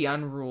seem to be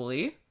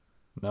unruly.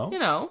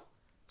 No?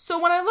 So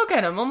when I look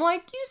at him, I'm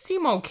like, you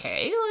seem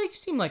okay. You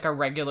seem like a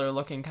regular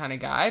looking kind of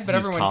guy. But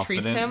he's everyone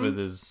treats him with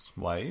his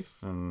wife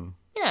and...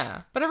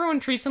 Yeah, but everyone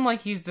treats him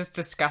like he's this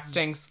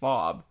disgusting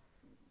slob.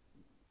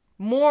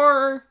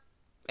 More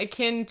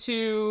akin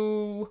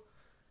to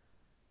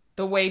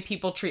the way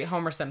people treat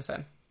Homer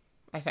Simpson,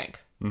 I think.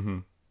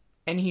 And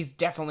he's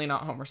definitely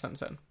not Homer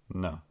Simpson.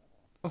 No.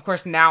 Of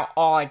course, now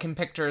all I can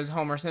picture is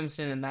Homer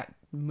Simpson in that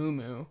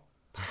moo-moo.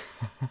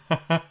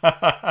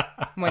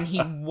 When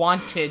he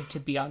wanted to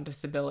be on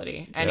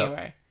disability.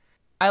 Anyway.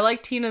 I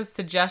like Tina's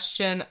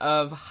suggestion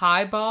of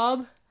Hi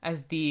Bob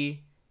as the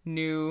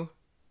new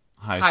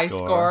high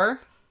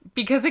score.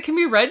 Because it can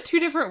be read two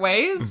different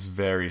ways. It's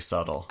very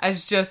subtle.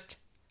 As just,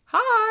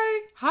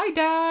 hi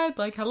dad,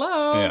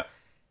 hello. Yeah.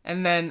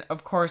 And then,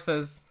 of course,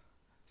 as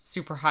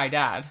super high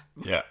dad.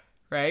 Yeah.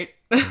 Right?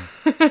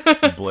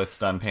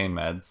 Blitzed on pain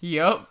meds.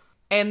 Yep.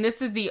 And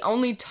this is the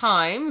only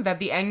time that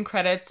the end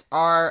credits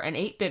are an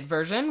 8-bit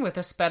version with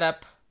a sped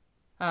up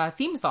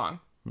theme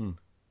song.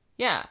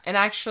 Yeah. And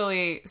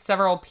actually,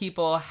 several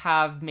people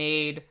have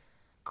made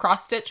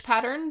cross-stitch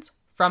patterns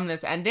from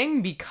this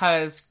ending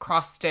because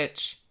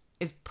cross-stitch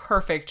is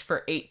perfect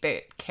for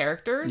 8-bit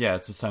characters. Yeah,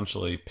 it's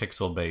essentially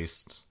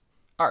pixel-based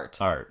art.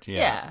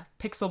 Yeah.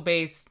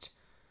 Pixel-based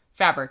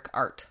fabric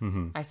art,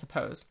 I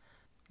suppose.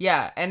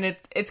 Yeah, and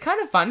it's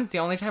kind of fun. It's the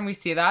only time we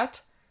see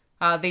that.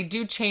 They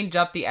do change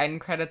up the end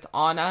credits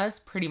on us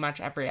pretty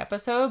much every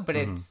episode, but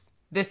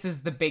this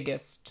is the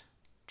biggest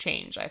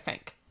change, I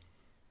think.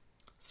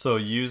 So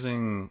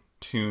using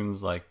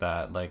tunes like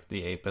that, like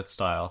the 8-bit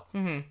style,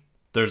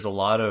 there's a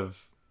lot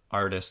of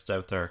artists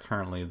out there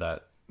currently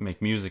that make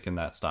music in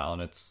that style,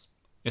 and it's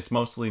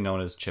mostly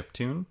known as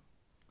chiptune.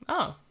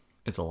 Oh.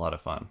 It's a lot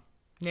of fun.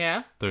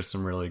 Yeah? There's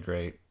some really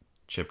great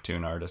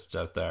chiptune artists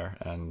out there,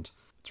 and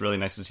it's really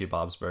nice to see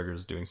Bob's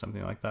Burgers doing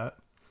something like that.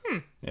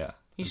 Yeah.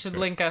 You should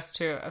link us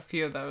to a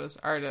few of those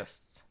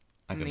artists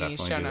I in could the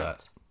definitely show do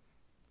notes.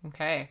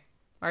 Okay.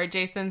 All right,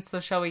 Jason, so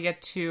shall we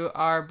get to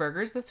our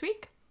burgers this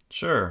week?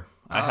 Sure.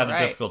 I had All a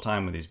right. difficult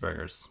time with these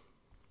burgers.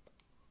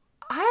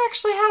 I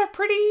actually had a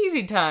pretty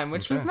easy time,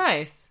 which was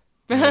nice.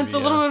 It's a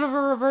little bit of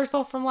a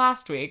reversal from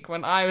last week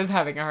when I was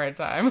having a hard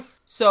time.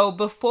 So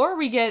before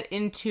we get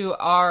into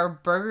our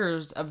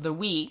burgers of the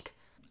week,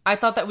 I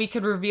thought that we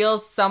could reveal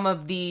some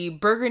of the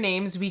burger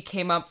names we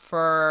came up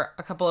for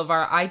a couple of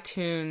our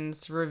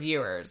iTunes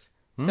reviewers.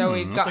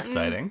 So that's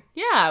exciting.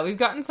 Yeah, we've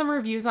gotten some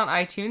reviews on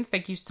iTunes.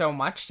 Thank you so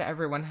much to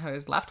everyone who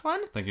has left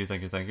one. Thank you.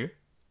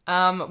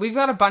 We've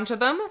got a bunch of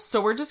them,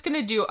 so we're just going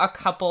to do a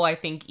couple, I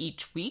think,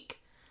 each week.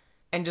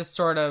 And just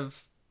sort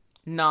of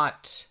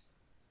not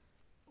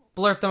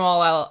blurt them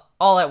all out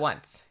all at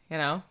once,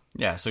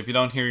 Yeah, so if you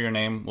don't hear your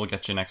name, we'll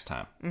get you next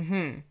time.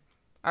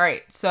 All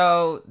right,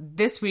 so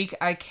this week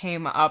I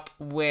came up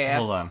with...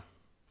 Hold on.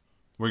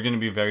 We're going to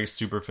be very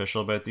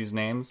superficial about these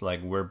names.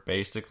 We're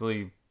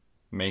basically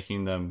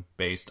making them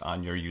based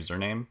on your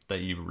username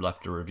that you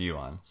left a review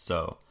on.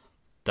 So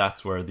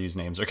that's where these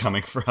names are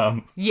coming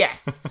from.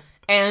 Yes.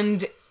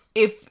 And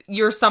if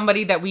you're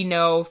somebody that we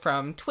know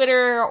from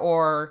Twitter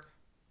or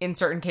in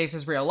certain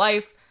cases real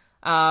life,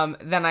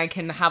 then I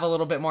can have a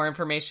little bit more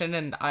information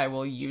and I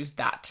will use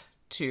that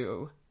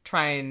to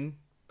try and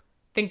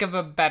think of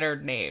a better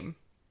name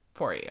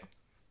for you.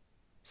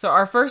 So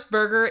our first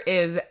burger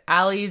is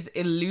Allie's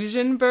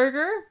Illusion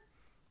Burger.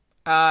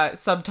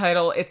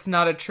 Subtitle, it's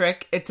not a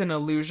trick, it's an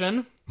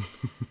illusion.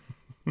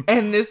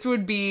 And this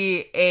would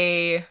be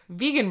a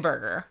vegan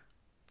burger.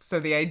 So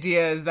the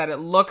idea is that it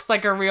looks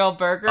like a real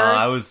burger.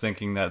 I was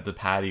thinking that the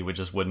patty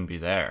wouldn't be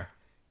there.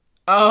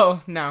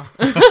 Oh, no.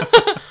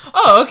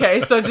 Oh, okay.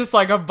 So just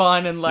like a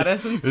bun and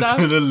lettuce and stuff?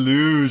 It's an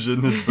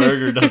illusion. This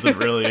burger doesn't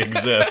really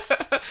exist.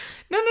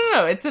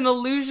 No. It's an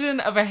illusion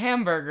of a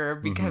hamburger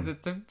because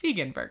it's a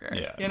vegan burger.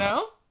 Yeah. You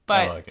know? I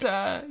But, like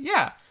it.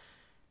 yeah.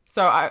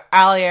 So,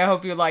 Allie, I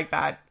hope you like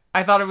that.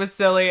 I thought it was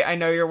silly. I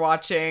know you're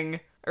watching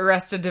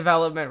Arrested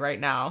Development right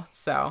now,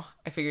 so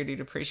I figured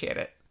you'd appreciate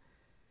it.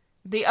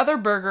 The other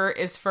burger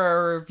is for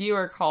a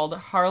reviewer called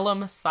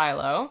Harlem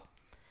Silo,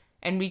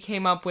 and we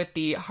came up with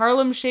the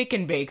Harlem Shake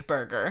and Bake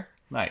Burger.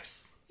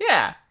 Nice.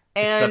 Yeah.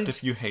 And Except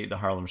if you hate the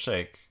Harlem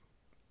Shake.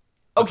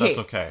 But okay, that's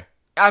okay.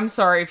 I'm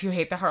sorry if you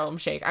hate the Harlem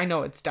Shake. I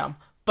know it's dumb.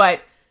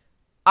 But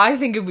I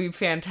think it'd be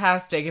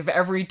fantastic if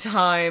every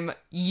time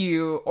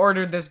you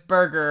ordered this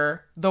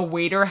burger, the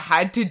waiter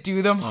had to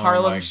do the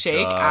Harlem my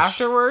Shake gosh.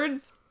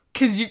 afterwards.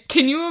 Because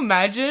can you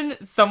imagine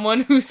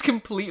someone who's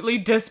completely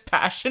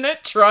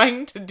dispassionate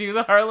trying to do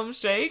the Harlem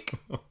Shake?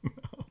 Oh,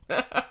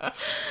 no.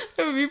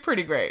 It would be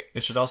pretty great.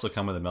 It should also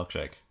come with a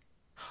milkshake.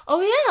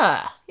 Oh,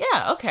 yeah.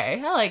 Yeah,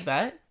 okay. I like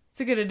that.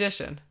 It's a good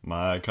addition.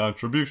 My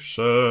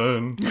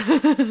contribution.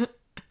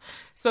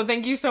 So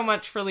thank you so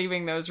much for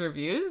leaving those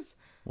reviews.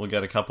 We'll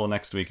get a couple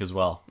next week as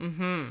well.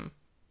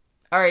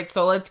 All right,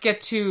 so let's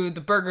get to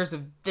the burgers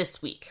of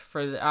this week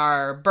for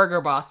our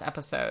Burger Boss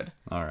episode.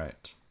 All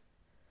right.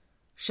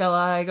 Shall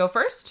I go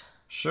first?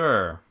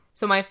 Sure.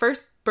 So my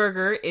first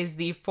burger is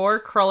the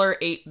 4-cruller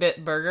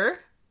 8-bit burger.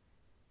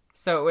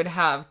 So it would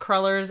have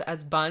crullers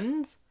as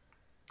buns.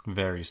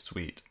 Very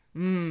sweet.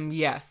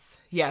 Yes.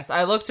 Yes,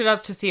 I looked it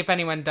up to see if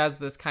anyone does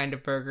this kind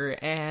of burger,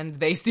 and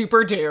they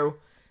super do.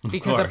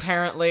 Because course.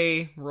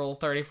 apparently, rule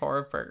 34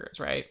 of burgers,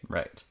 right?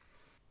 Right.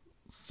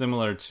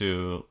 Similar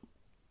to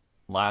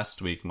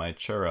last week, my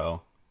churro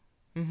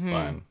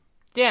bun.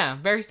 Yeah,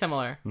 very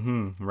similar.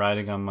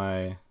 Riding on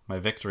my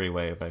victory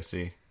wave, I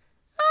see.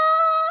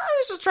 I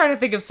was just trying to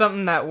think of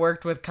something that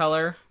worked with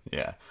color.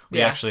 Yeah. We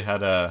Yeah. actually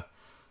had a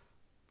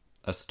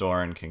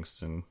store in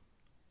Kingston,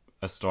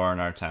 a store in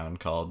our town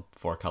called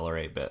 4-Color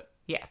 8-Bit.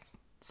 Yes.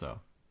 So,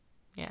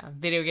 Yeah,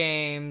 video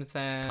games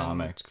and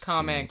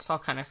comics, all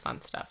kind of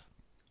fun stuff.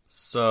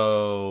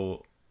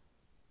 So,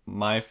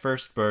 my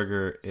first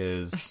burger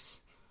is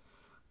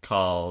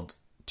called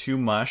Too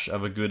Mush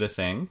of a Gouda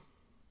Thing.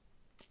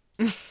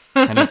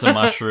 And it's a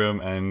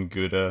mushroom and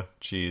Gouda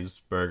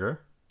cheese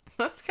burger.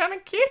 That's kind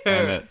of cute.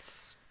 And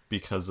it's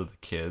because of the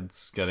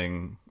kids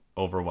getting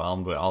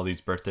overwhelmed with all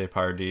these birthday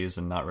parties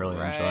and not really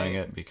enjoying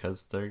Right. it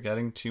because they're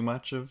getting too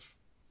much of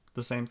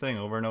the same thing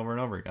over and over and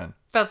over again.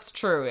 That's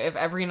true. If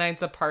every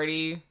night's a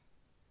party,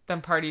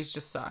 then parties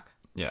just suck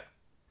Yeah.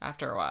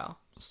 after a while.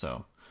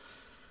 So,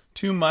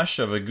 Too Mush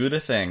of a Gouda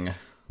Thing.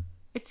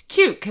 It's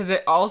cute because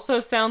it also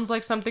sounds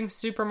like something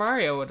Super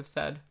Mario would have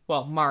said.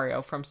 Well,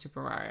 Mario from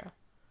Super Mario.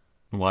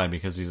 Why?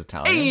 Because he's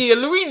Italian? Hey,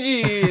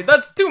 Luigi,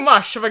 that's too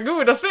much of a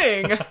good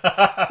thing. You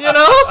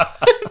know?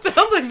 It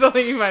sounds like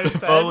something you might have If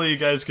said. only you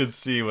guys could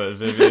see what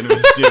Vivian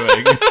was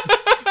doing.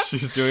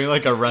 She's doing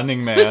like a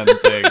Running Man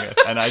thing,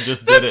 and I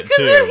just did it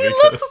too. That's what he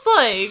because- looks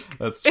like.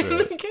 That's in true.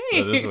 the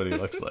game. That is what he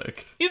looks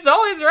like. He's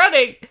always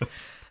running.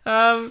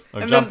 Or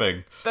and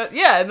jumping.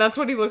 And that's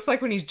what he looks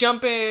like when he's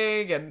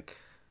jumping. And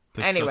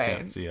They anyway. still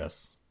can't see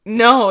us.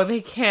 no,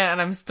 they can't.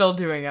 And I'm still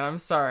doing it. I'm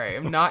sorry.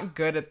 I'm not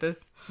good at this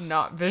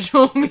not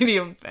visual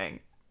medium thing.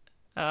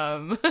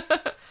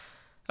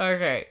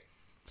 Okay.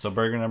 So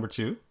burger number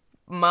 2?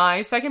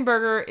 My second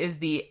burger is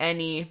the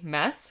Any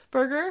Mess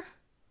burger.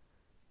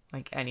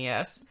 Like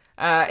NES.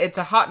 It's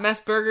a hot mess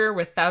burger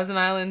with Thousand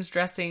Islands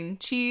dressing,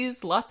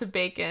 cheese, lots of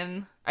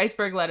bacon,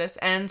 iceberg lettuce,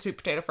 and sweet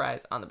potato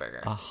fries on the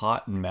burger. A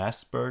hot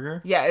mess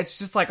burger? Yeah, it's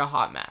just like a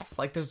hot mess.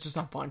 Like there's just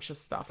a bunch of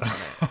stuff on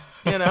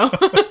it. You know?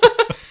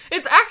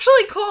 It's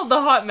actually called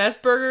the Hot Mess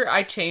Burger.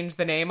 I changed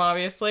the name,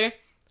 obviously.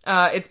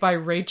 It's by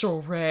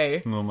Rachel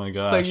Ray. Oh my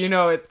gosh. So you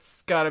know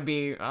it's gotta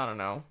be, I don't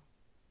know,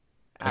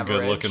 a average.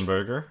 good looking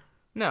burger?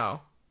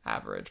 No,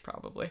 average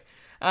probably.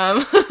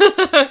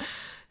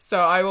 So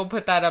I will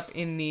put that up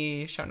in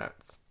the show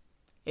notes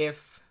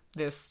if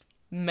this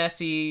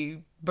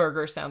messy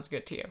burger sounds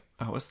good to you.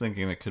 I was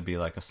thinking it could be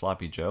like a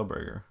Sloppy Joe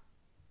burger.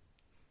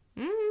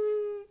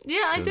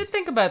 Yeah, I did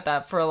think about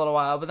that for a little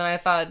while, but then I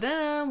thought,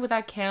 would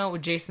that count?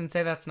 Would Jason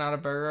say that's not a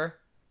burger?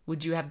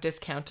 Would you have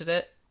discounted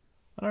it?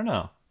 I don't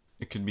know.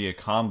 It could be a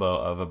combo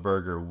of a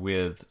burger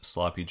with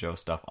Sloppy Joe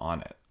stuff on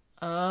it.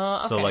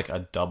 Okay. So like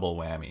a double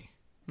whammy.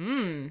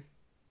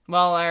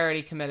 Well, I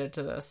already committed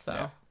to this, so.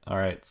 Yeah. All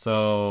right.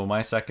 So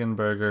my second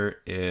burger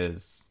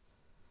is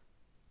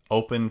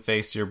Open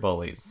Face Your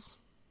Bullies.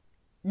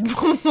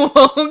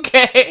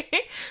 Okay.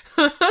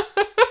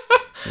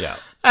 Yeah.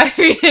 I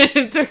mean,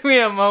 it took me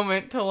a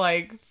moment to,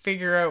 like,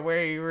 figure out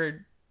where you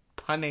were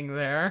punning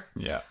there.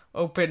 Yeah.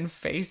 Open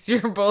face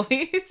your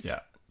bullies.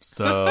 Yeah.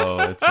 So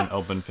it's an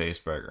open face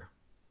burger.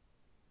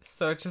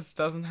 So it just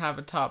doesn't have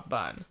a top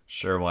bun.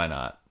 Sure, why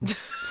not?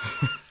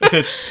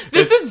 This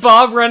is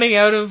Bob running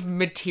out of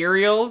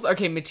materials.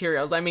 Okay,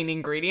 materials. I mean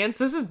ingredients.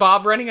 This is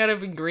Bob running out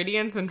of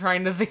ingredients and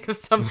trying to think of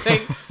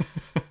something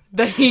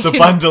that he The can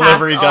bun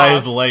delivery pass guy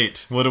off. is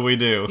late. What do we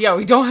do? Yeah,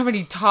 we don't have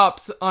any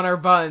tops on our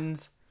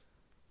buns.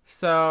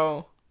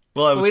 So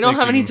Well, I was we don't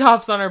have any thinking-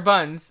 tops on our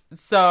buns.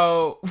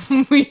 So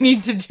we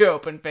need to do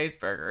open face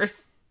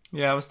burgers.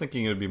 Yeah, I was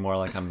thinking it would be more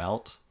like a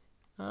melt.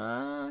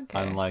 Okay.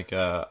 On like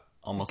a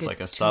almost like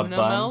a tuna sub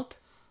bun. melt?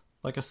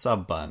 Like a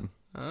sub bun.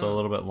 So a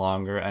little bit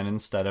longer, and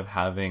instead of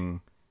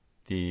having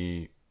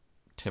the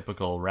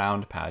typical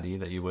round patty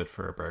that you would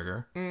for a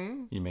burger,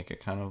 you make it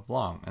kind of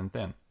long and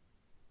thin.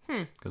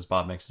 Because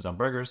Bob makes his own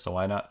burgers, so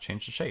why not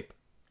change the shape?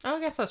 Oh, I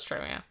guess that's true,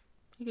 yeah.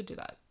 You could do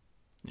that.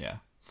 Yeah.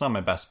 It's not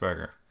my best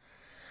burger.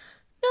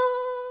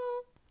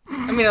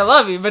 I mean, I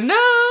love you, but no!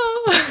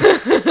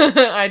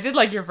 I did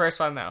like your first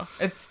one, though.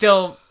 It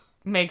still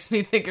makes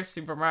me think of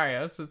Super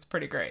Mario, so it's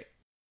pretty great.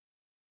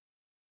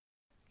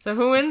 So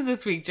who wins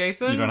this week,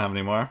 Jason? You don't have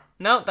any more?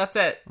 No, that's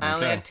it. I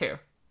only Okay. had 2.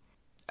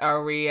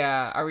 Are we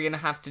gonna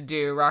have to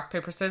do rock,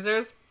 paper,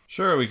 scissors?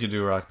 Sure, we could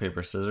do rock,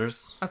 paper,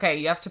 scissors. Okay,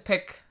 you have to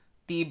pick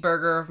the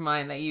burger of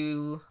mine that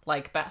you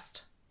like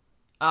best.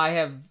 I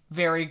have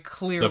very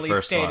clearly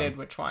first stated one.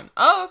 which one.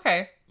 Oh,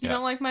 okay. You Yeah.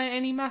 don't like my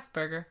Any Mess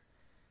burger?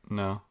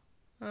 No.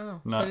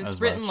 Oh, Not but it's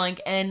as written much.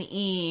 like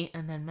N-E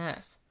and then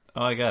mess.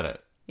 Oh, I get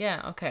it.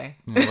 Yeah, okay.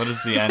 What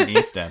does the NE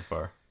stand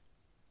for?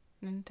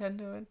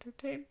 Nintendo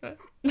Entertainment.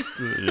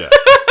 Yeah.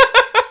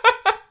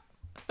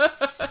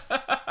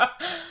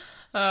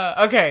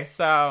 Okay,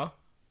 so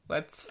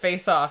let's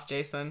face off,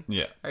 Jason.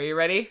 Yeah, Are you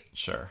ready?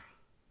 sure.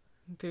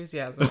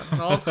 Enthusiasm. An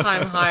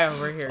all-time high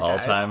over here, guys.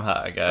 All-time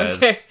high, guys.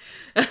 Okay.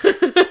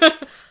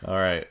 All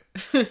right.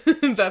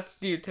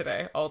 That's you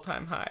today.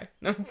 All-time high.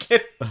 No, I'm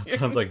kidding. That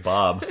sounds like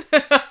Bob.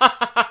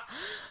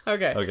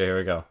 Okay. Okay, here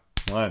we go.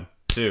 1,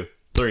 2,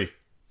 3.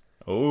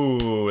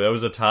 Oh, that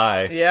was a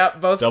tie. Yep,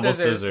 both Double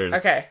scissors. scissors.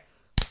 Okay.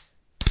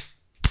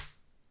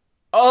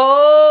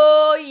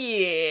 Oh,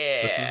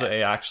 yeah. This is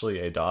actually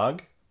a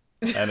dog,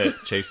 and it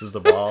chases the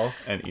ball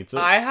and eats it.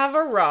 I have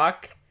a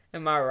rock,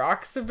 and my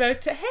rock's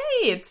about to... Hey,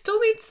 it still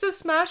needs to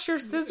smash your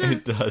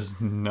scissors. It does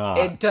not.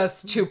 It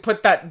does too.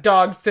 Put that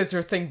dog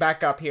scissor thing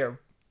back up here.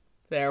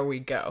 There we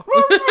go.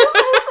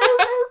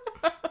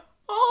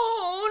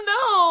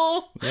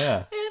 Oh, no.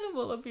 Yeah.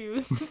 Animal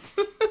abuse.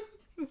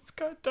 It's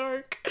got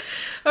dark.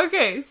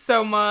 Okay,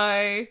 so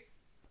my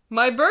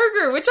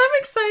burger, which I'm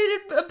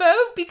excited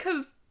about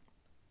because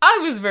I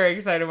was very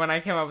excited when I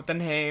came up with the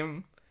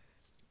name.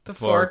 The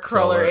Four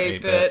four-crawler crawler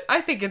 8-bit.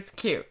 I think it's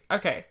cute.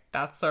 Okay,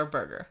 that's our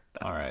burger.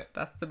 All right.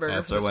 That's the burger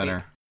That's for our this winner.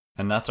 week.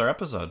 And that's our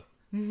episode.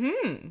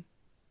 Mm-hmm.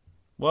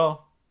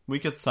 Well, we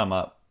could sum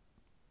up.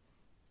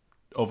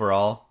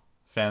 Overall,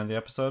 fan of the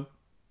episode?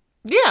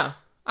 Yeah,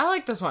 I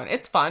like this one.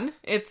 It's fun.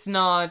 It's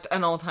not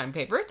an all-time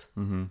favorite.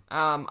 Mm-hmm.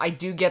 I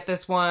do get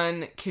this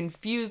one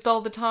confused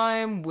all the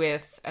time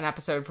with an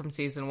episode from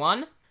season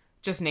 1.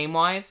 Just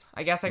name-wise,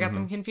 I guess I got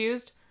them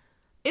confused.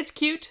 It's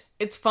cute.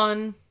 It's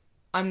fun.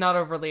 I'm not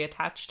overly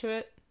attached to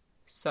it.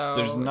 So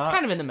There's not- it's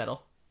kind of in the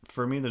middle.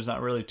 For me, there's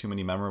not really too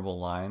many memorable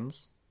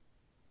lines.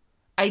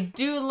 I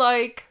do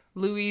like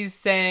Louise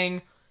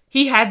saying,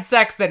 he had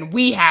sex, then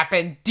we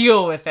happened.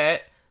 Deal with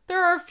it.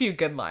 There are a few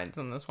good lines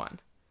in this one.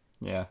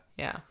 Yeah.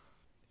 Yeah.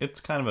 It's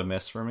kind of a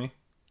miss for me.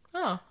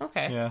 Oh,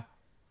 okay. Yeah.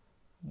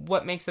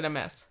 What makes it a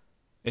miss?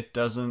 It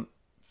doesn't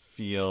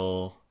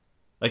feel...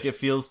 Like, it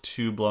feels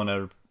too blown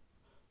out.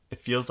 It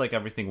feels like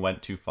everything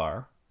went too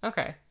far.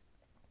 Okay.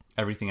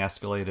 Everything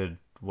escalated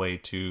way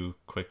too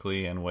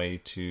quickly and way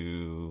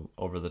too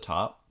over the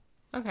top.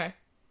 Okay.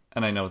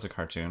 And I know it's a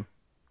cartoon.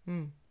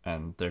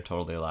 And they're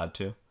totally allowed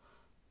to.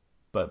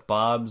 But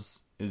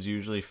Bob's is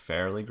usually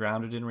fairly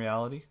grounded in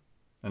reality.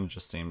 And it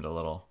just seemed a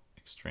little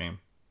extreme.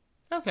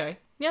 Okay.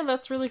 Yeah,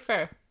 that's really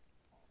fair.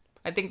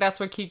 I think that's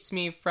what keeps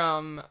me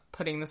from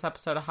putting this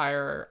episode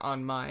higher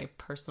on my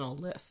personal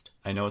list.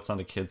 I know it's not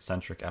a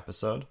kid-centric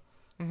episode.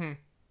 Mm-hmm.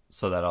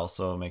 So that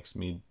also makes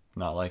me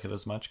not like it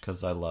as much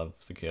because I love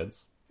the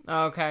kids.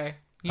 Okay.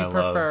 You I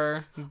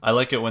prefer... I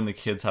like it when the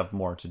kids have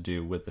more to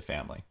do with the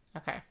family.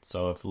 Okay.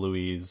 So if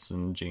Louise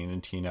and Jean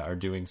and Tina are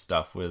doing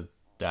stuff with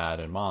Dad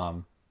and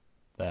Mom,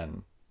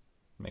 then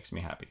it makes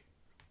me happy.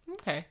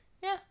 Okay.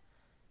 Yeah.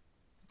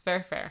 It's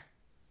very fair.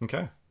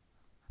 Okay.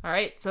 All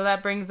right, so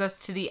that brings us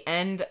to the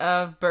end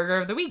of Burger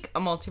of the Week, a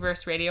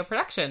Multiverse Radio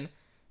production.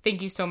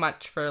 Thank you so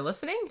much for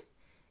listening.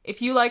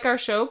 If you like our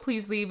show,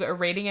 please leave a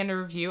rating and a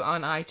review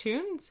on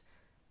iTunes,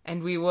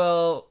 and we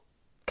will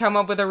come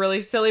up with a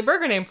really silly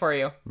burger name for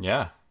you.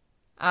 Yeah.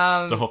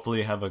 So hopefully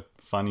you have a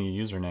funny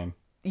username.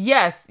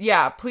 Yes,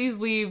 yeah, please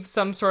leave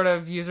some sort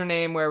of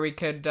username where we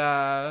could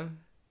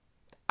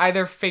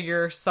either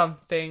figure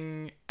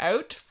something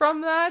out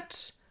from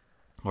that,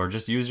 Or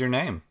just use your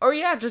name. or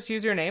yeah, just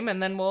use your name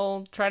and then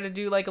we'll try to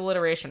do like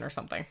alliteration or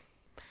something.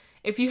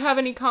 If you have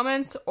any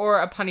comments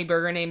or a punny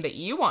burger name that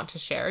you want to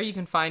share, you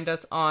can find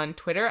us on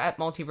Twitter at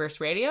Multiverse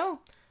Radio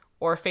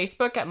or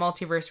Facebook at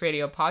Multiverse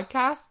Radio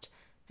Podcast.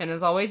 And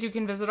as always, you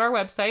can visit our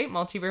website,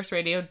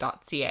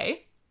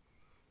 multiverseradio.ca.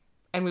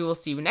 And we will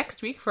see you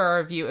next week for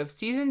our review of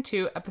Season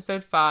 2,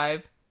 Episode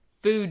 5,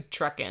 Food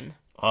Truckin'.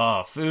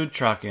 Oh, food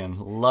trucking.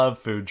 Love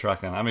food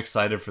trucking. I'm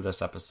excited for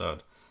this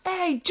episode.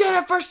 Hey,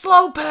 Jennifer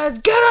Lopez,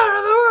 get out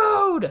of the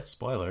road!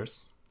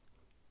 Spoilers.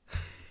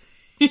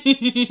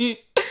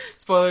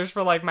 Spoilers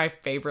for like my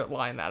favorite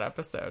line that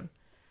episode.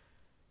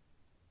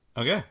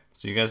 Okay.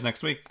 See you guys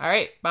next week. All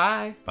right,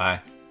 bye. Bye.